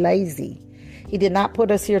to be lazy. He did not put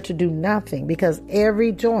us here to do nothing, because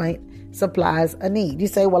every joint supplies a need. You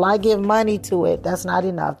say, well, I give money to it. That's not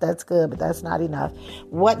enough. That's good, but that's not enough.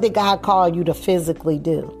 What did God call you to physically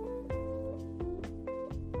do?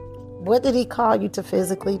 What did he call you to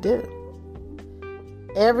physically do?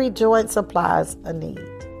 Every joint supplies a need.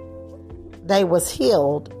 They was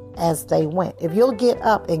healed as they went. If you'll get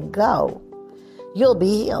up and go, you'll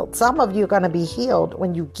be healed. Some of you are going to be healed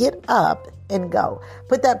when you get up and go.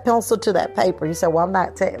 Put that pencil to that paper. You say, well,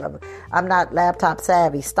 I'm not laptop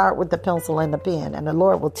savvy. Start with the pencil and the pen, and the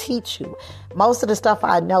Lord will teach you. Most of the stuff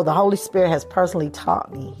I know, the Holy Spirit has personally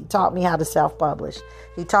taught me. He taught me how to self-publish.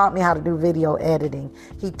 He taught me how to do video editing.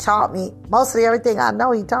 He taught me mostly everything I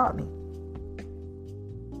know. He taught me.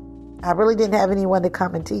 I really didn't have anyone to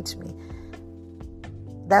come and teach me.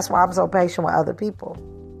 That's why I'm so patient with other people.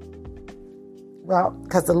 Well,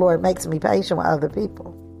 because the Lord makes me patient with other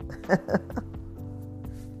people.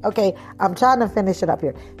 Okay, I'm trying to finish it up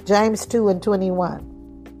here. James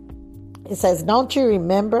 2:21. It says, don't you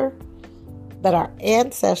remember that our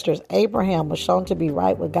ancestors Abraham was shown to be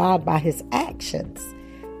right with God by his actions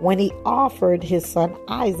when he offered his son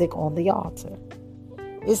Isaac on the altar?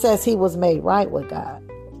 It says he was made right with God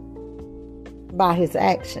by his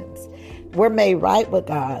actions. We're made right with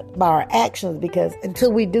God by our actions, because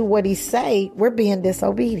until we do what he say, we're being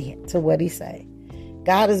disobedient to what he say.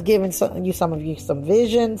 God has given some of you some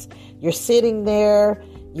visions. You're sitting there.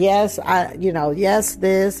 Yes, yes,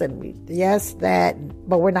 this and yes, that,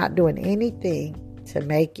 but we're not doing anything to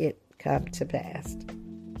make it come to pass.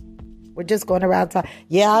 We're just going around talking.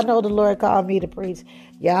 Yeah, I know the Lord called me to preach.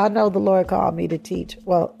 Yeah, I know the Lord called me to teach.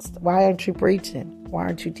 Well, why aren't you preaching? Why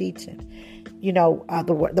aren't you teaching?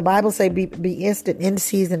 The Bible say be instant in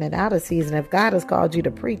season and out of season. If God has called you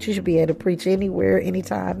to preach, you should be able to preach anywhere,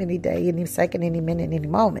 anytime, any day, any second, any minute, any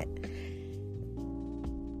moment.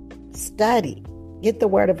 Study. Get the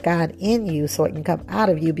word of God in you so it can come out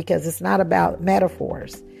of you, because it's not about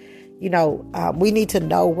metaphors. We need to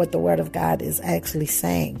know what the word of God is actually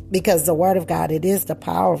saying, because the word of God, it is the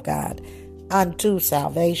power of God unto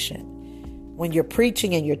salvation. When you're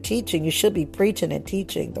preaching and you're teaching, you should be preaching and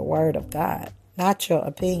teaching the word of God, not your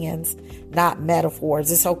opinions, not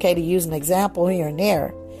metaphors. It's okay to use an example here and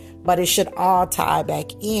there, but it should all tie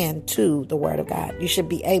back into the word of God. You should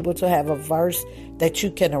be able to have a verse that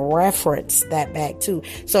you can reference that back to.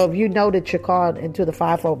 So if you know that you're called into the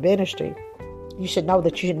fivefold ministry, you should know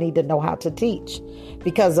that you need to know how to teach,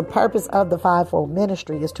 because the purpose of the fivefold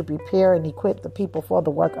ministry is to prepare and equip the people for the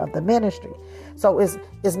work of the ministry. So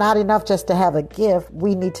it's not enough just to have a gift.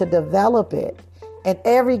 We need to develop it, and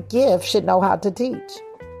every gift should know how to teach.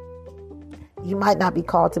 You might not be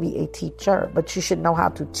called to be a teacher, but you should know how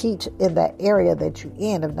to teach in that area that you're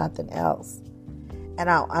in, if nothing else. And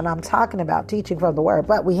I'm talking about teaching from the word,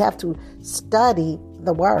 but we have to study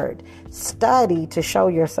the word. Study to show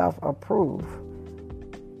yourself approved.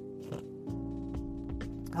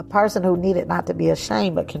 A person who needed not to be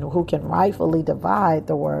ashamed, but who can rightfully divide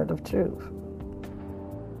the word of truth.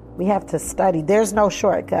 We have to study. There's no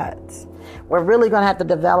shortcuts. We're really going to have to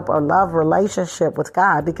develop a love relationship with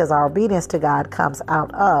God, because our obedience to God comes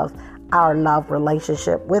out of our love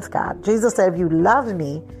relationship with God. Jesus said, if you love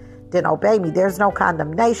me, then obey me. There's no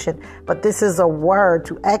condemnation, but this is a word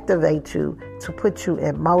to activate you, to put you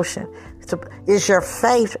in motion. Is your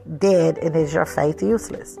faith dead, and is your faith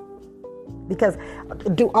useless? Because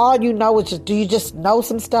do you just know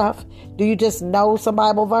some stuff? Do you just know some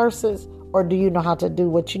Bible verses? Or do you know how to do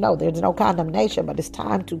what you know? There's no condemnation, but it's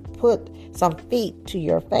time to put some feet to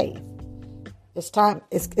your faith. It's time.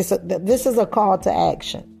 This is a call to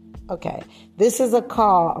action. Okay. This is a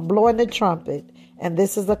call. I'm blowing the trumpet, and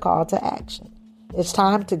this is a call to action. It's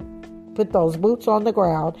time to put those boots on the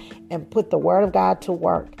ground and put the word of God to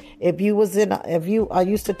work. If you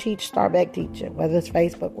used to teach, start back teaching, whether it's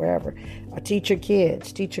Facebook, wherever, or teach your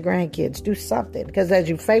kids, teach your grandkids, do something. Because as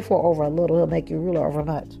you're faithful over a little, he'll make you ruler over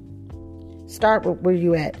much. Start with where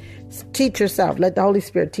you at. Teach yourself. Let the Holy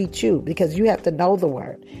Spirit teach you, because you have to know the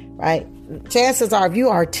word, right? Chances are, if you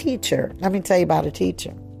are a teacher, let me tell you about a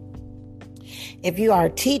teacher. If you are a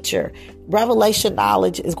teacher, revelation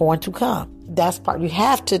knowledge is going to come. That's part. You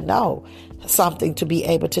have to know something to be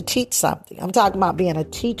able to teach something. I'm talking about being a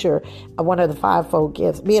teacher of one of the fivefold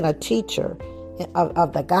gifts, being a teacher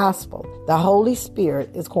of the gospel. The Holy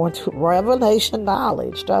Spirit is going to revelation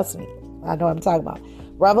knowledge. Trust me. I know what I'm talking about.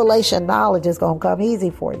 Revelation knowledge is going to come easy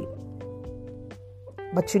for you.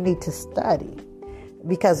 But you need to study,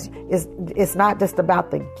 because it's not just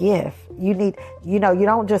about the gift. You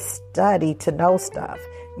don't just study to know stuff.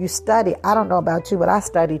 You study. I don't know about you, but I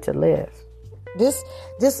study to live. This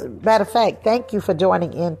matter of fact, thank you for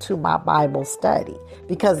joining into my Bible study,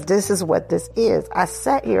 because this is what this is. I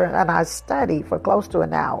sat here and I studied for close to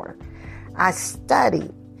an hour. I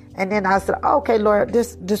studied, and then I said, okay, Lord,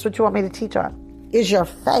 this what you want me to teach on. Has your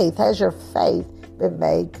faith been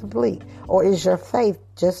made complete? Or is your faith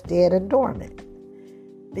just dead and dormant?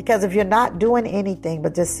 Because if you're not doing anything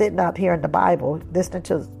but just sitting up here in the Bible, listening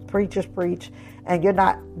to preachers preach, and you're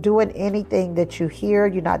not doing anything that you hear,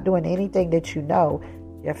 you're not doing anything that you know,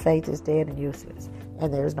 your faith is dead and useless.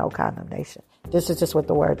 And there's no condemnation. This is just what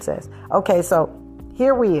the word says. Okay, so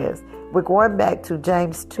here we is. We're going back to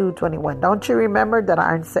James 2:21. Don't you remember that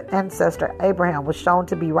our ancestor Abraham was shown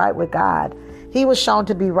to be right with God? He was shown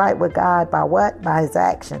to be right with God by what? By his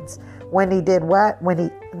actions. When he did what?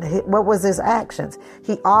 What was his actions?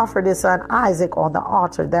 He offered his son Isaac on the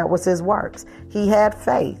altar. That was his works. He had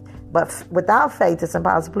faith, but without faith, it's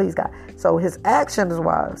impossible to please God. So his actions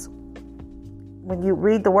was, when you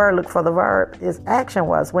read the word, look for the verb, his action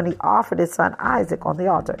was when he offered his son Isaac on the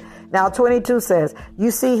altar. Now 22 says, you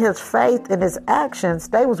see his faith and his actions,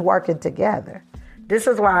 they was working together. This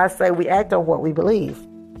is why I say we act on what we believe.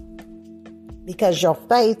 Because your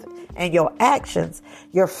faith and your actions,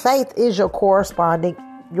 your faith is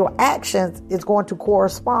your actions is going to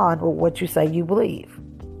correspond with what you say you believe.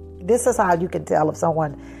 This is how you can tell if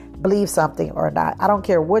someone believes something or not. I don't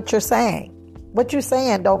care what you're saying. What you're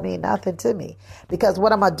saying don't mean nothing to me, because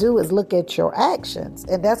what I'm going to do is look at your actions,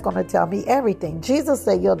 and that's going to tell me everything. Jesus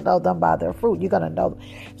said you'll know them by their fruit. You're going to know them.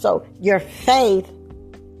 So your faith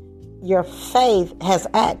has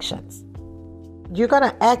actions. You're going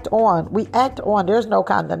to act on. We act on. There's no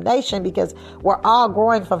condemnation, because we're all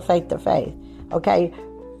growing from faith to faith. Okay?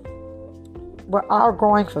 We're all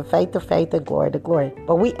growing from faith to faith and glory to glory.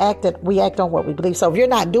 But we act on what we believe. So if you're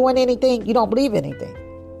not doing anything, you don't believe anything.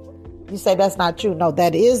 You say that's not true. No,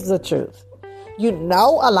 that is the truth. You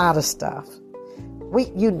know a lot of stuff.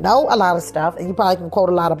 You know a lot of stuff, and you probably can quote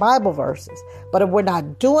a lot of Bible verses. But if we're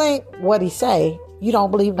not doing what he say, you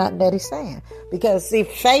don't believe nothing that he's saying. Because see,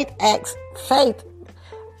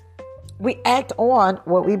 we act on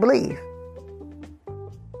what we believe.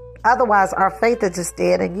 Otherwise, our faith is just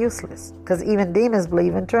dead and useless, because even demons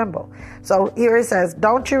believe and tremble. So here it says,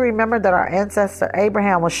 don't you remember that our ancestor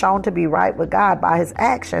Abraham was shown to be right with God by his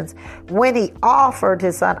actions when he offered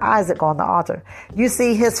his son Isaac on the altar? You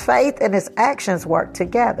see, his faith and his actions worked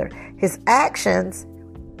together. His actions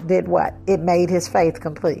did what? It made his faith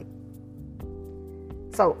complete.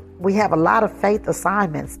 So we have a lot of faith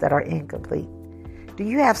assignments that are incomplete. Do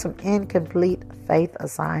you have some incomplete faith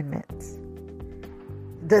assignments?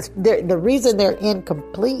 The reason they're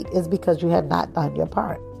incomplete is because you have not done your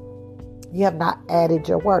part. You have not added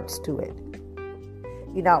your works to it.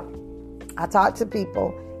 You know, I talk to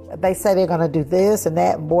people. They say they're going to do this and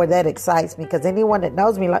that. And boy, that excites me, because anyone that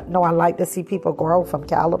knows me know I like to see people grow from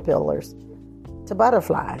caterpillars to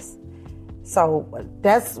butterflies. So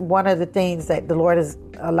that's one of the things that the Lord has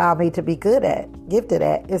allowed me to be gifted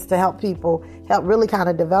at, is to help people, help really kind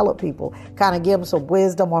of develop people, kind of give them some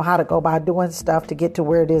wisdom on how to go by doing stuff to get to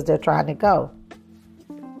where it is they're trying to go.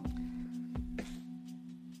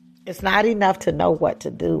 It's not enough to know what to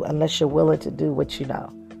do unless you're willing to do what you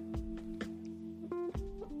know.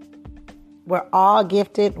 We're all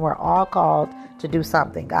gifted. We're all called to do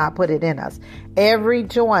something. God put it in us. Every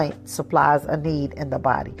joint supplies a need in the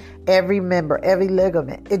body. Every member, every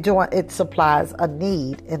ligament, it supplies a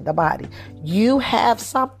need in the body. You have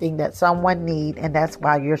something that someone needs, and that's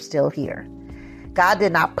why you're still here. God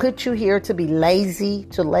did not put you here to be lazy,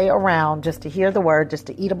 to lay around, just to hear the word, just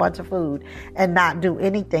to eat a bunch of food and not do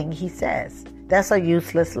anything he says. That's a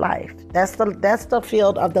useless life. That's the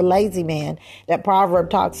field of the lazy man that proverb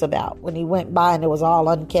talks about, when he went by and it was all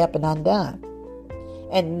unkept and undone.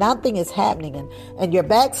 And nothing is happening, and you're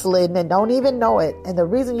backslidden and don't even know it. And the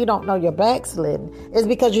reason you don't know you're backslidden is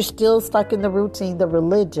because you're still stuck in the routine, the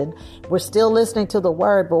religion. We're still listening to the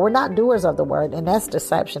word, but we're not doers of the word. And that's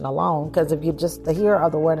deception alone. Because if you're just the hearer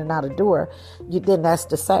of the word and not a doer, then that's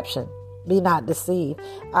deception. Be not deceived.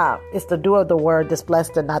 It's the doer of the word that's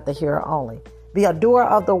blessed and not the hearer only. Be a doer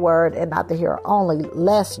of the word and not the hearer only,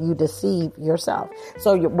 lest you deceive yourself.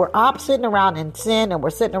 So we're sitting around in sin and we're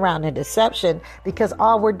sitting around in deception because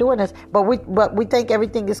all we're doing is, but we think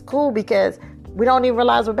everything is cool because we don't even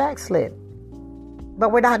realize we're backslid.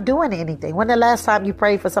 But we're not doing anything. When the last time you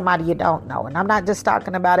prayed for somebody you don't know? And I'm not just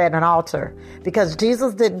talking about at an altar, because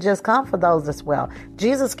Jesus didn't just come for those that's well.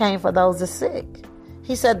 Jesus came for those that's sick.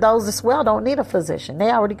 He said those as well don't need a physician. They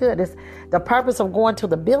already good. The purpose of going to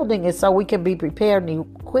the building is so we can be prepared and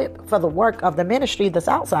equipped for the work of the ministry that's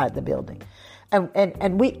outside the building.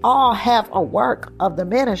 And we all have a work of the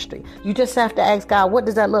ministry. You just have to ask God, what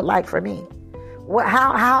does that look like for me?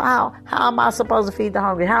 How am I supposed to feed the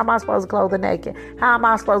hungry? How am I supposed to clothe the naked? How am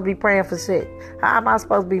I supposed to be praying for sick? How am I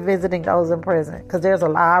supposed to be visiting those in prison? Because there's a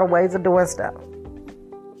lot of ways of doing stuff.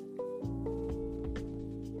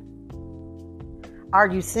 Are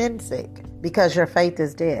you sin sick because your faith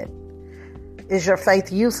is dead? Is your faith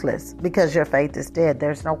useless because your faith is dead?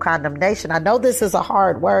 There's no condemnation. I know this is a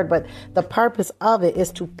hard word, but the purpose of it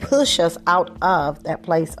is to push us out of that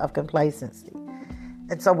place of complacency.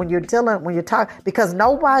 And so when you're talking, because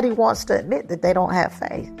nobody wants to admit that they don't have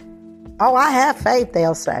faith. Oh, I have faith,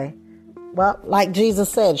 they'll say. Well, like Jesus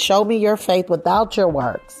said, show me your faith without your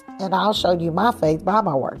works, and I'll show you my faith by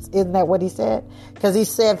my works. Isn't that what he said? Because he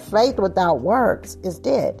said faith without works is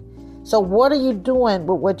dead. So what are you doing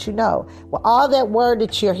with what you know? Well, all that word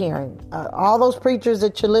that you're hearing, all those preachers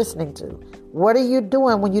that you're listening to, what are you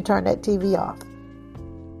doing when you turn that TV off?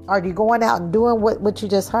 Are you going out and doing what you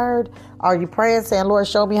just heard? Are you praying, saying, Lord,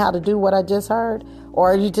 show me how to do what I just heard?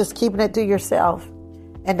 Or are you just keeping it to yourself?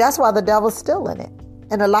 And that's why the devil's still in it.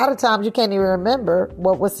 And a lot of times you can't even remember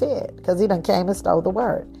what was said because he done came and stole the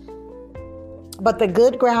word. But the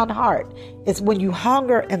good ground heart is when you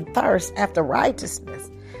hunger and thirst after righteousness.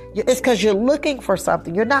 It's because you're looking for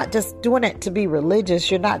something. You're not just doing it to be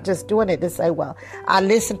religious. You're not just doing it to say, well, I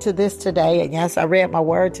listened to this today. And yes, I read my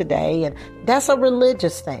word today. And that's a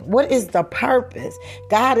religious thing. What is the purpose?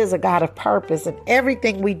 God is a God of purpose. And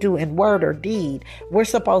everything we do in word or deed, we're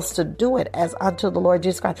supposed to do it as unto the Lord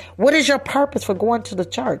Jesus Christ. What is your purpose for going to the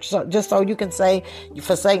church? So just so you can say, you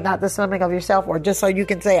forsake not the assembling of yourself, or just so you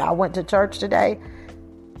can say, I went to church today?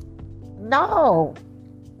 No.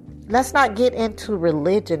 Let's not get into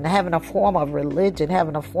religion, having a form of religion,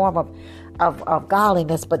 having a form of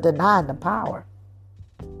godliness, but denying the power.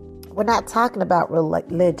 We're not talking about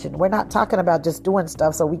religion. We're not talking about just doing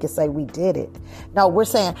stuff so we can say we did it. No, we're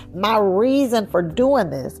saying my reason for doing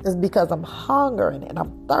this is because I'm hungering and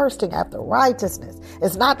I'm thirsting after righteousness.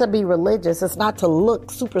 It's not to be religious. It's not to look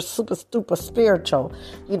super spiritual.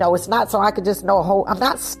 You know, it's not so I could just know I'm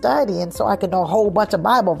not studying so I can know a whole bunch of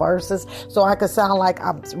Bible verses so I can sound like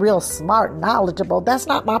I'm real smart and knowledgeable. That's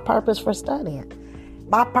not my purpose for studying.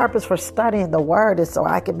 My purpose for studying the word is so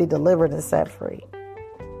I can be delivered and set free.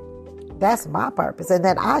 That's my purpose. And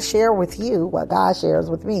then I share with you what God shares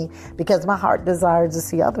with me because my heart desires to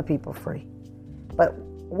see other people free. But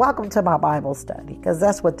welcome to my Bible study, because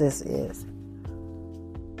that's what this is.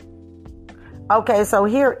 Okay, so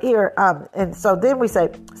here, and so then we say,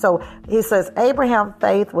 so he says, Abraham's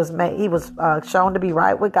faith was made, he was shown to be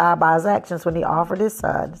right with God by his actions when he offered his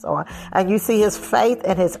son. So, and you see his faith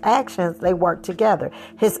and his actions, they work together.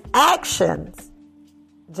 His actions,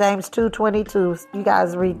 James 2:22, you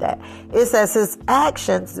guys read that. It says his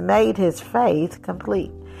actions made his faith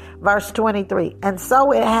complete. Verse 23, and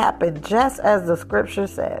so it happened just as the scripture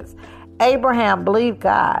says. Abraham believed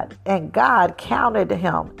God, and God counted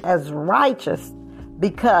him as righteous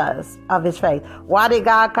because of his faith. Why did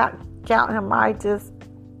God count him righteous?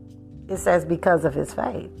 It says because of his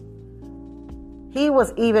faith. He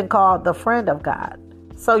was even called the friend of God.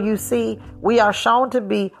 So you see, we are shown to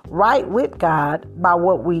be right with God by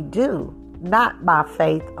what we do, not by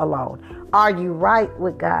faith alone. Are you right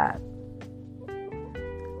with God?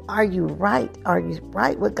 Are you right? Are you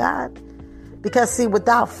right with God? Because see,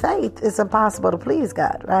 without faith, it's impossible to please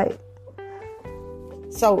God, right?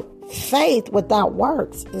 So faith without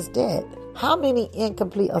works is dead. How many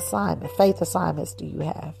incomplete faith assignments do you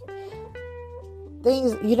have?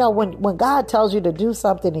 Things, when God tells you to do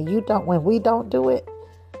something and when we don't do it,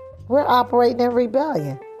 we're operating in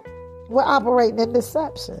rebellion. We're operating in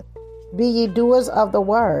deception. Be ye doers of the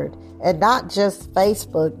word and not just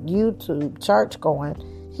Facebook, YouTube, church going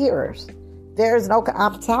hearers.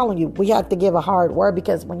 I'm telling you, we have to give a hard word,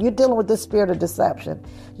 because when you're dealing with this spirit of deception,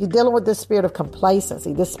 you're dealing with this spirit of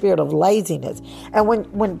complacency, this spirit of laziness. And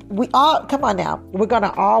when we all, come on now, we're going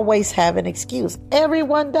to always have an excuse.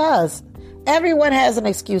 Everyone does. Everyone has an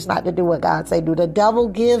excuse not to do what God say do. The devil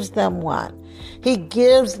gives them one. He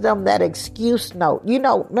gives them that excuse note.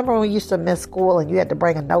 Remember when we used to miss school and you had to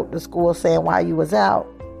bring a note to school saying why you was out?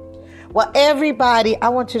 Well, everybody, I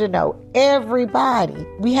want you to know, everybody,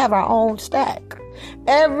 we have our own stack.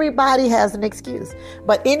 Everybody has an excuse.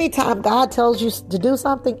 But anytime God tells you to do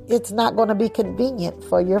something, it's not going to be convenient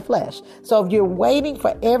for your flesh. So if you're waiting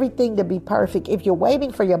for everything to be perfect, if you're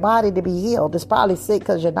waiting for your body to be healed, it's probably sick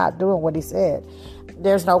because you're not doing what he said.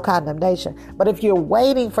 There's no condemnation. But if you're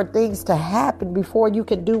waiting for things to happen before you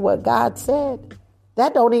can do what God said,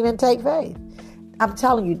 that don't even take faith. I'm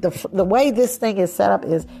telling you, the way this thing is set up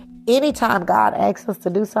is, anytime God asks us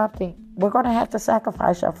to do something, we're going to have to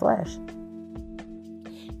sacrifice our flesh.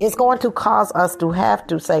 It's going to cause us to have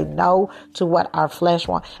to say no to what our flesh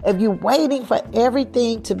wants. If you're waiting for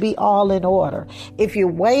everything to be all in order, if you're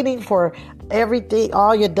waiting for everything,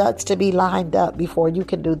 all your ducks to be lined up before you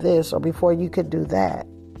can do this or before you can do that.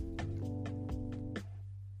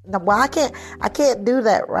 Now, well, I can't do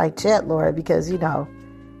that right yet, Lord, because,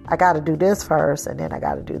 I got to do this first and then I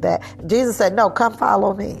got to do that. Jesus said, no, come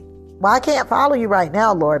follow me. Well, I can't follow you right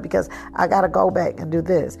now, Lord, because I got to go back and do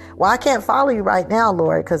this. Well, I can't follow you right now,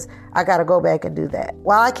 Lord, because I got to go back and do that.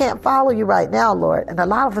 Well, I can't follow you right now, Lord. And a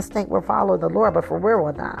lot of us think we're following the Lord, but for real,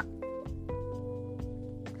 we're not.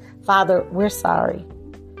 Father, we're sorry.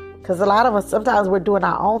 Because a lot of us, sometimes we're doing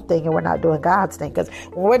our own thing and we're not doing God's thing. Because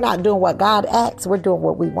when we're not doing what God asks, we're doing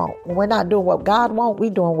what we want. When we're not doing what God wants, we're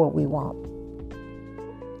doing what we want.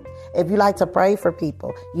 If you like to pray for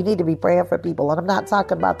people, you need to be praying for people. And I'm not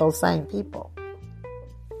talking about those same people.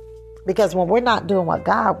 Because when we're not doing what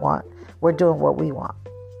God wants, we're doing what we want.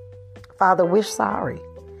 Father, we're sorry.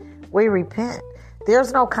 We repent.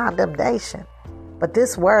 There's no condemnation. But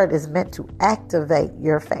this word is meant to activate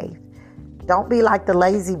your faith. Don't be like the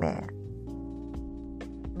lazy man.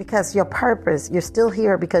 Because your purpose, you're still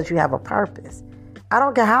here because you have a purpose. I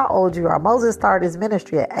don't care how old you are. Moses started his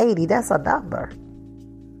ministry at 80. That's a number.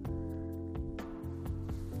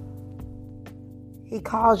 He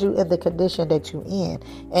calls you in the condition that you're in.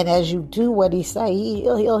 And as you do what he say,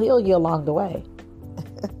 he'll heal you along the way.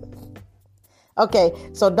 Okay,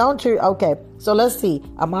 so so let's see.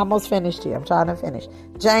 I'm almost finished here. I'm trying to finish.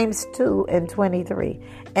 James 2:23.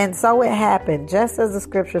 And so it happened, just as the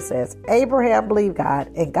scripture says, Abraham believed God,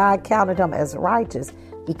 and God counted him as righteous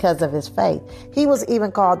because of his faith. He was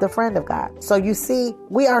even called the friend of God. So you see,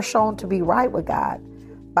 we are shown to be right with God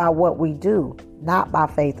by what we do, not by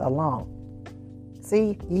faith alone.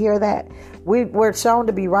 See, you hear that? We're shown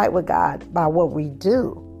to be right with God by what we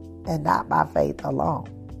do and not by faith alone.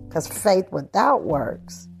 Because faith without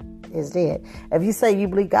works is dead. If you say you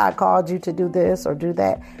believe God called you to do this or do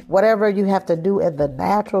that, whatever you have to do in the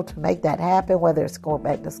natural to make that happen, whether it's going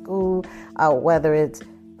back to school, whether it's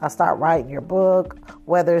start writing your book,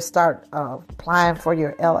 whether it's start applying for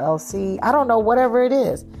your LLC, I don't know, whatever it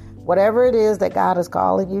is that God is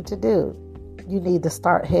calling you to do, you need to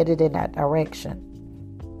start headed in that direction.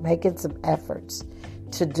 Making some efforts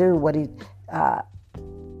to do what in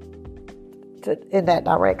that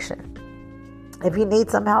direction. If you need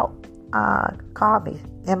some help, call me,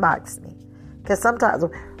 inbox me. Because sometimes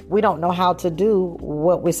we don't know how to do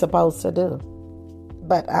what we're supposed to do.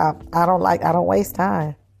 But I don't waste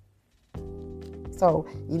time. So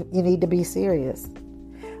you need to be serious.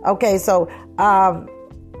 Okay, so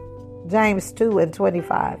James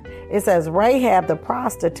 2:25. It says, Rahab the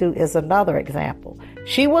prostitute is another example.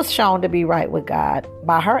 She was shown to be right with God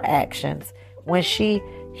by her actions when she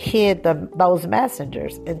hid those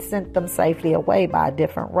messengers and sent them safely away by a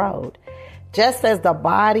different road. Just as the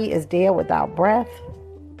body is dead without breath,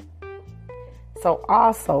 so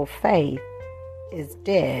also faith is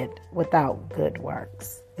dead without good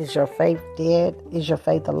works. Is your faith dead? Is your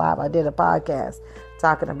faith alive? I did a podcast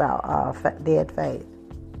talking about dead faith.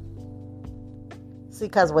 See,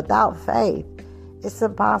 because without faith, it's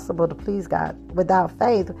impossible to please God. Without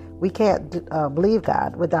faith, we can't believe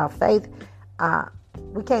God. Without faith,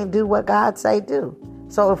 we can't do what God say do.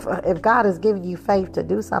 So if God is giving you faith to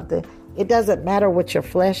do something, it doesn't matter what your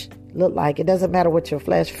flesh look like. It doesn't matter what your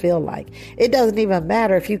flesh feel like. It doesn't even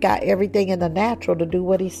matter if you got everything in the natural to do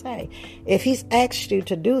what he say. If he's asked you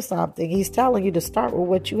to do something, he's telling you to start with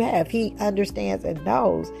what you have. He understands and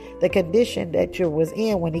knows the condition that you was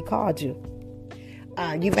in when he called you.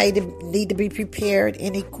 You may need to be prepared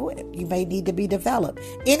and equipped. You may need to be developed.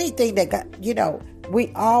 Anything that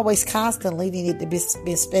we always constantly need to be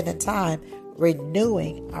spending time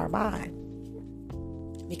renewing our mind.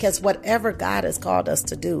 Because whatever God has called us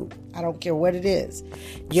to do, I don't care what it is,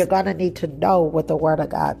 you're going to need to know what the Word of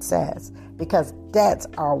God says. Because that's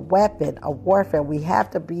our weapon of warfare. We have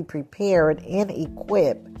to be prepared and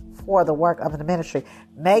equipped for the work of the ministry.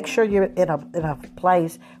 Make sure you're in a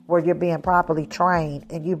place where you're being properly trained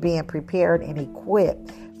and you're being prepared and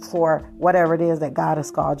equipped for whatever it is that God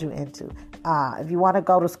has called you into. If you want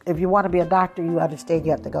to be a doctor, you understand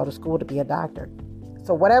you have to go to school to be a doctor.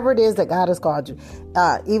 So whatever it is that God has called you,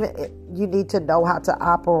 you need to know how to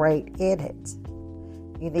operate in it.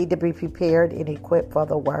 You need to be prepared and equipped for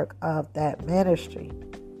the work of that ministry.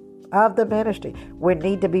 We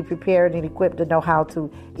need to be prepared and equipped to know how to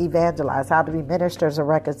evangelize, how to be ministers or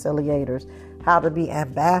reconciliators, how to be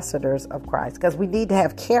ambassadors of Christ. Because we need to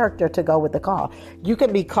have character to go with the call. You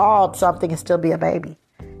can be called something and still be a baby.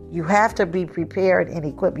 You have to be prepared and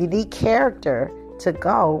equipped. You need character to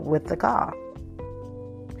go with the call.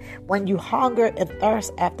 When you hunger and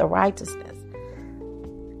thirst after righteousness,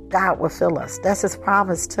 God will fill us. That's his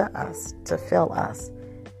promise to us, to fill us.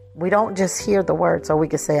 We don't just hear the word so we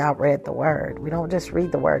can say, I read the word. We don't just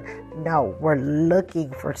read the word. No, we're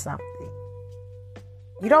looking for something.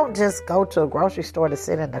 You don't just go to a grocery store to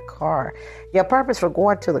sit in the car. Your purpose for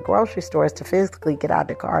going to the grocery store is to physically get out of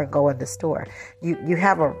the car and go in the store. You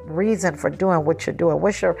have a reason for doing what you're doing.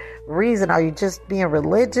 What's your reason? Are you just being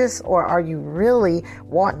religious, or are you really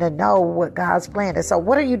wanting to know what God's plan is? So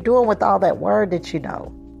what are you doing with all that word that you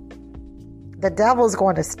know? The devil's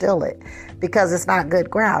going to steal it because it's not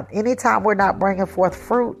good ground. Anytime we're not bringing forth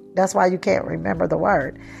fruit, that's why you can't remember the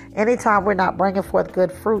word. Anytime we're not bringing forth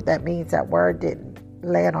good fruit, that means that word didn't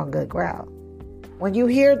land on good ground. When you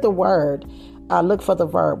hear the word, look for the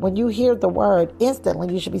verb. When you hear the word,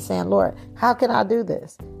 instantly you should be saying, Lord, how can I do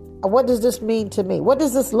this? What does this mean to me? What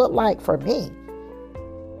does this look like for me?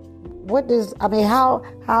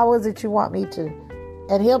 How is it you want me to?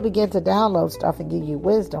 And he'll begin to download stuff and give you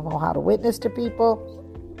wisdom on how to witness to people.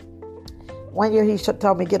 One year he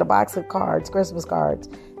told me get a box of cards, Christmas cards,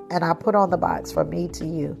 and I put on the box from me to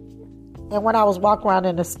you. And when I was walking around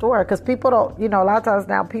in the store, because people don't, a lot of times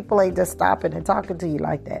now people ain't just stopping and talking to you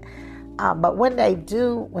like that. But when they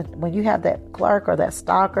do, when you have that clerk or that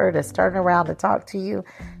stalker that's turning around to talk to you,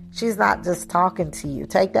 she's not just talking to you.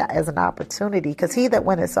 Take that as an opportunity, because he that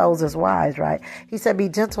winneth souls is wise, right? He said, be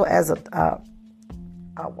gentle as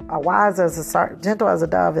gentle as a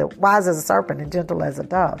dove, wise as a serpent and gentle as a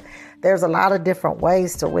dove. There's a lot of different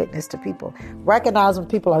ways to witness to people. Recognize when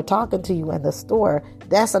people are talking to you in the store,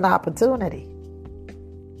 that's an opportunity.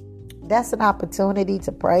 That's an opportunity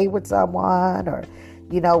to pray with someone, or,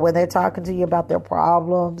 when they're talking to you about their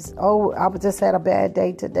problems. Oh, I just had a bad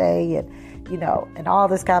day today, and all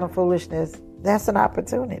this kind of foolishness. That's an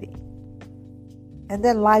opportunity. And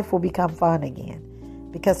then life will become fun again,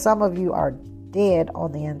 because some of you are dead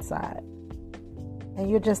on the inside, and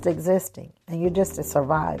you're just existing, and you're just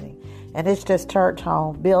surviving, and it's just church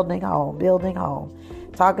home, building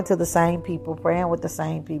home, talking to the same people, praying with the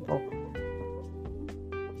same people.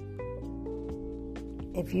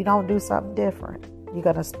 If you don't do something different, you're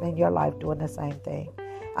going to spend your life doing the same thing.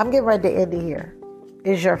 I'm getting ready to end it here.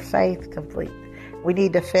 Is your faith complete? We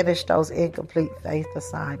need to finish those incomplete faith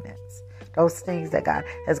assignments. Those things that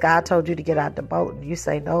has God told you to get out the boat, and you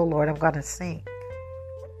say, no, Lord, I'm going to sink.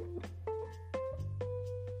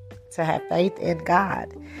 To have faith in God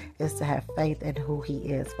is to have faith in who he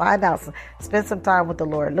is. Find out, spend some time with the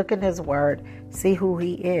Lord. Look in his word. See who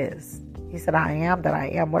he is. He said, I am that I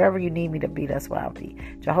am. Whatever you need me to be, that's what I'll be.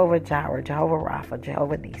 Jehovah Jireh, Jehovah Rapha,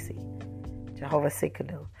 Jehovah Nisi, Jehovah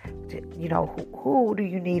Sikkenu. Who do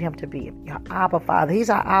you need him to be? Your Abba Father. He's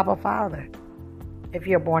our Abba Father. If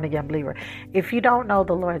you're a born-again believer. If you don't know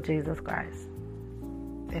the Lord Jesus Christ,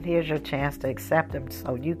 then here's your chance to accept him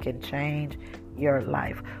so you can change your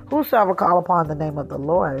life. Whosoever call upon the name of the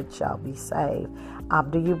Lord shall be saved.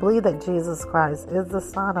 Do you believe that Jesus Christ is the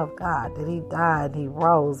Son of God, that he died, he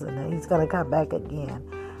rose, and that he's going to come back again?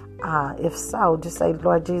 If so, just say,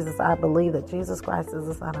 Lord Jesus, I believe that Jesus Christ is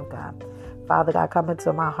the Son of God. Father God, come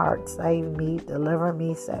into my heart, save me, deliver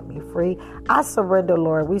me, set me free. I surrender,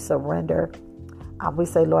 Lord. We surrender. We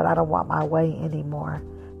say, Lord, I don't want my way anymore.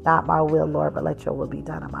 Not my will, Lord, but let your will be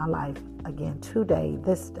done in my life. Again, today,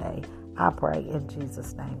 this day, I pray in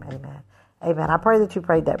Jesus' name. Amen. Amen. I pray that you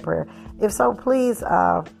prayed that prayer. If so, please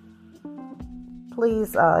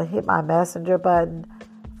hit my messenger button.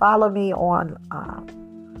 Follow me on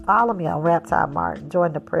Reptile Martin.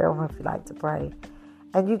 Join the prayer room if you like to pray.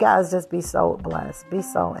 And you guys just be so blessed. Be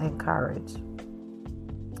so encouraged.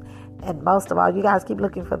 And most of all, you guys keep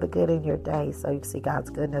looking for the good in your day so you can see God's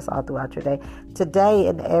goodness all throughout your day. Today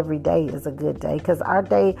and every day is a good day because our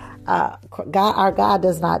day, our God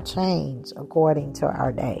does not change according to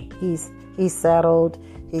our day. He's settled.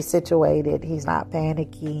 He's situated. He's not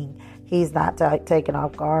panicking. He's not taken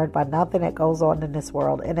off guard by nothing that goes on in this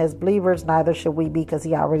world. And as believers, neither should we be because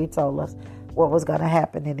he already told us what was going to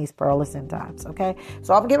happen in these perilous end times. Okay?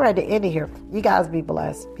 So I'm getting ready to end it here. You guys be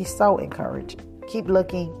blessed. Be so encouraged. Keep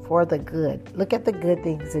looking for the good. Look at the good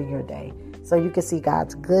things in your day so you can see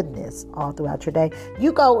God's goodness all throughout your day.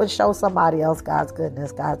 You go and show somebody else God's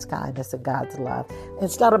goodness, God's kindness, and God's love.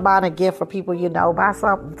 Instead of buying a gift for people you know, buy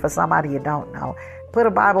something for somebody you don't know. Put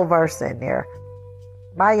a Bible verse in there.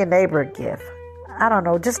 Buy your neighbor a gift. I don't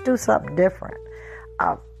know. Just do something different.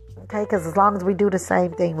 Okay? Because as long as we do the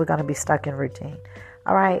same thing, we're going to be stuck in routine.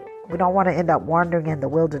 All right? We don't want to end up wandering in the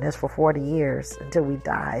wilderness for 40 years until we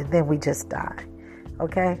die. And then we just die.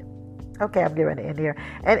 Okay? Okay, I'm getting to end here.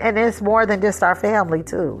 And it's more than just our family,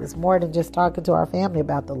 too. It's more than just talking to our family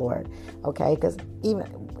about the Lord. Okay? Because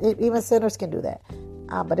even sinners can do that.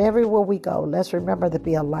 But everywhere we go, let's remember to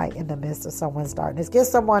be a light in the midst of someone's darkness. Throw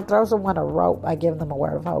someone a rope by giving them a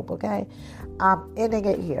word of hope, okay? Ending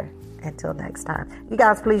it here. Until next time. You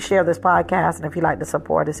guys, please share this podcast. And if you'd like to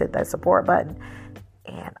support us, hit that support button.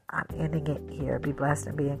 And I'm ending it here. Be blessed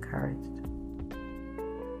and be encouraged.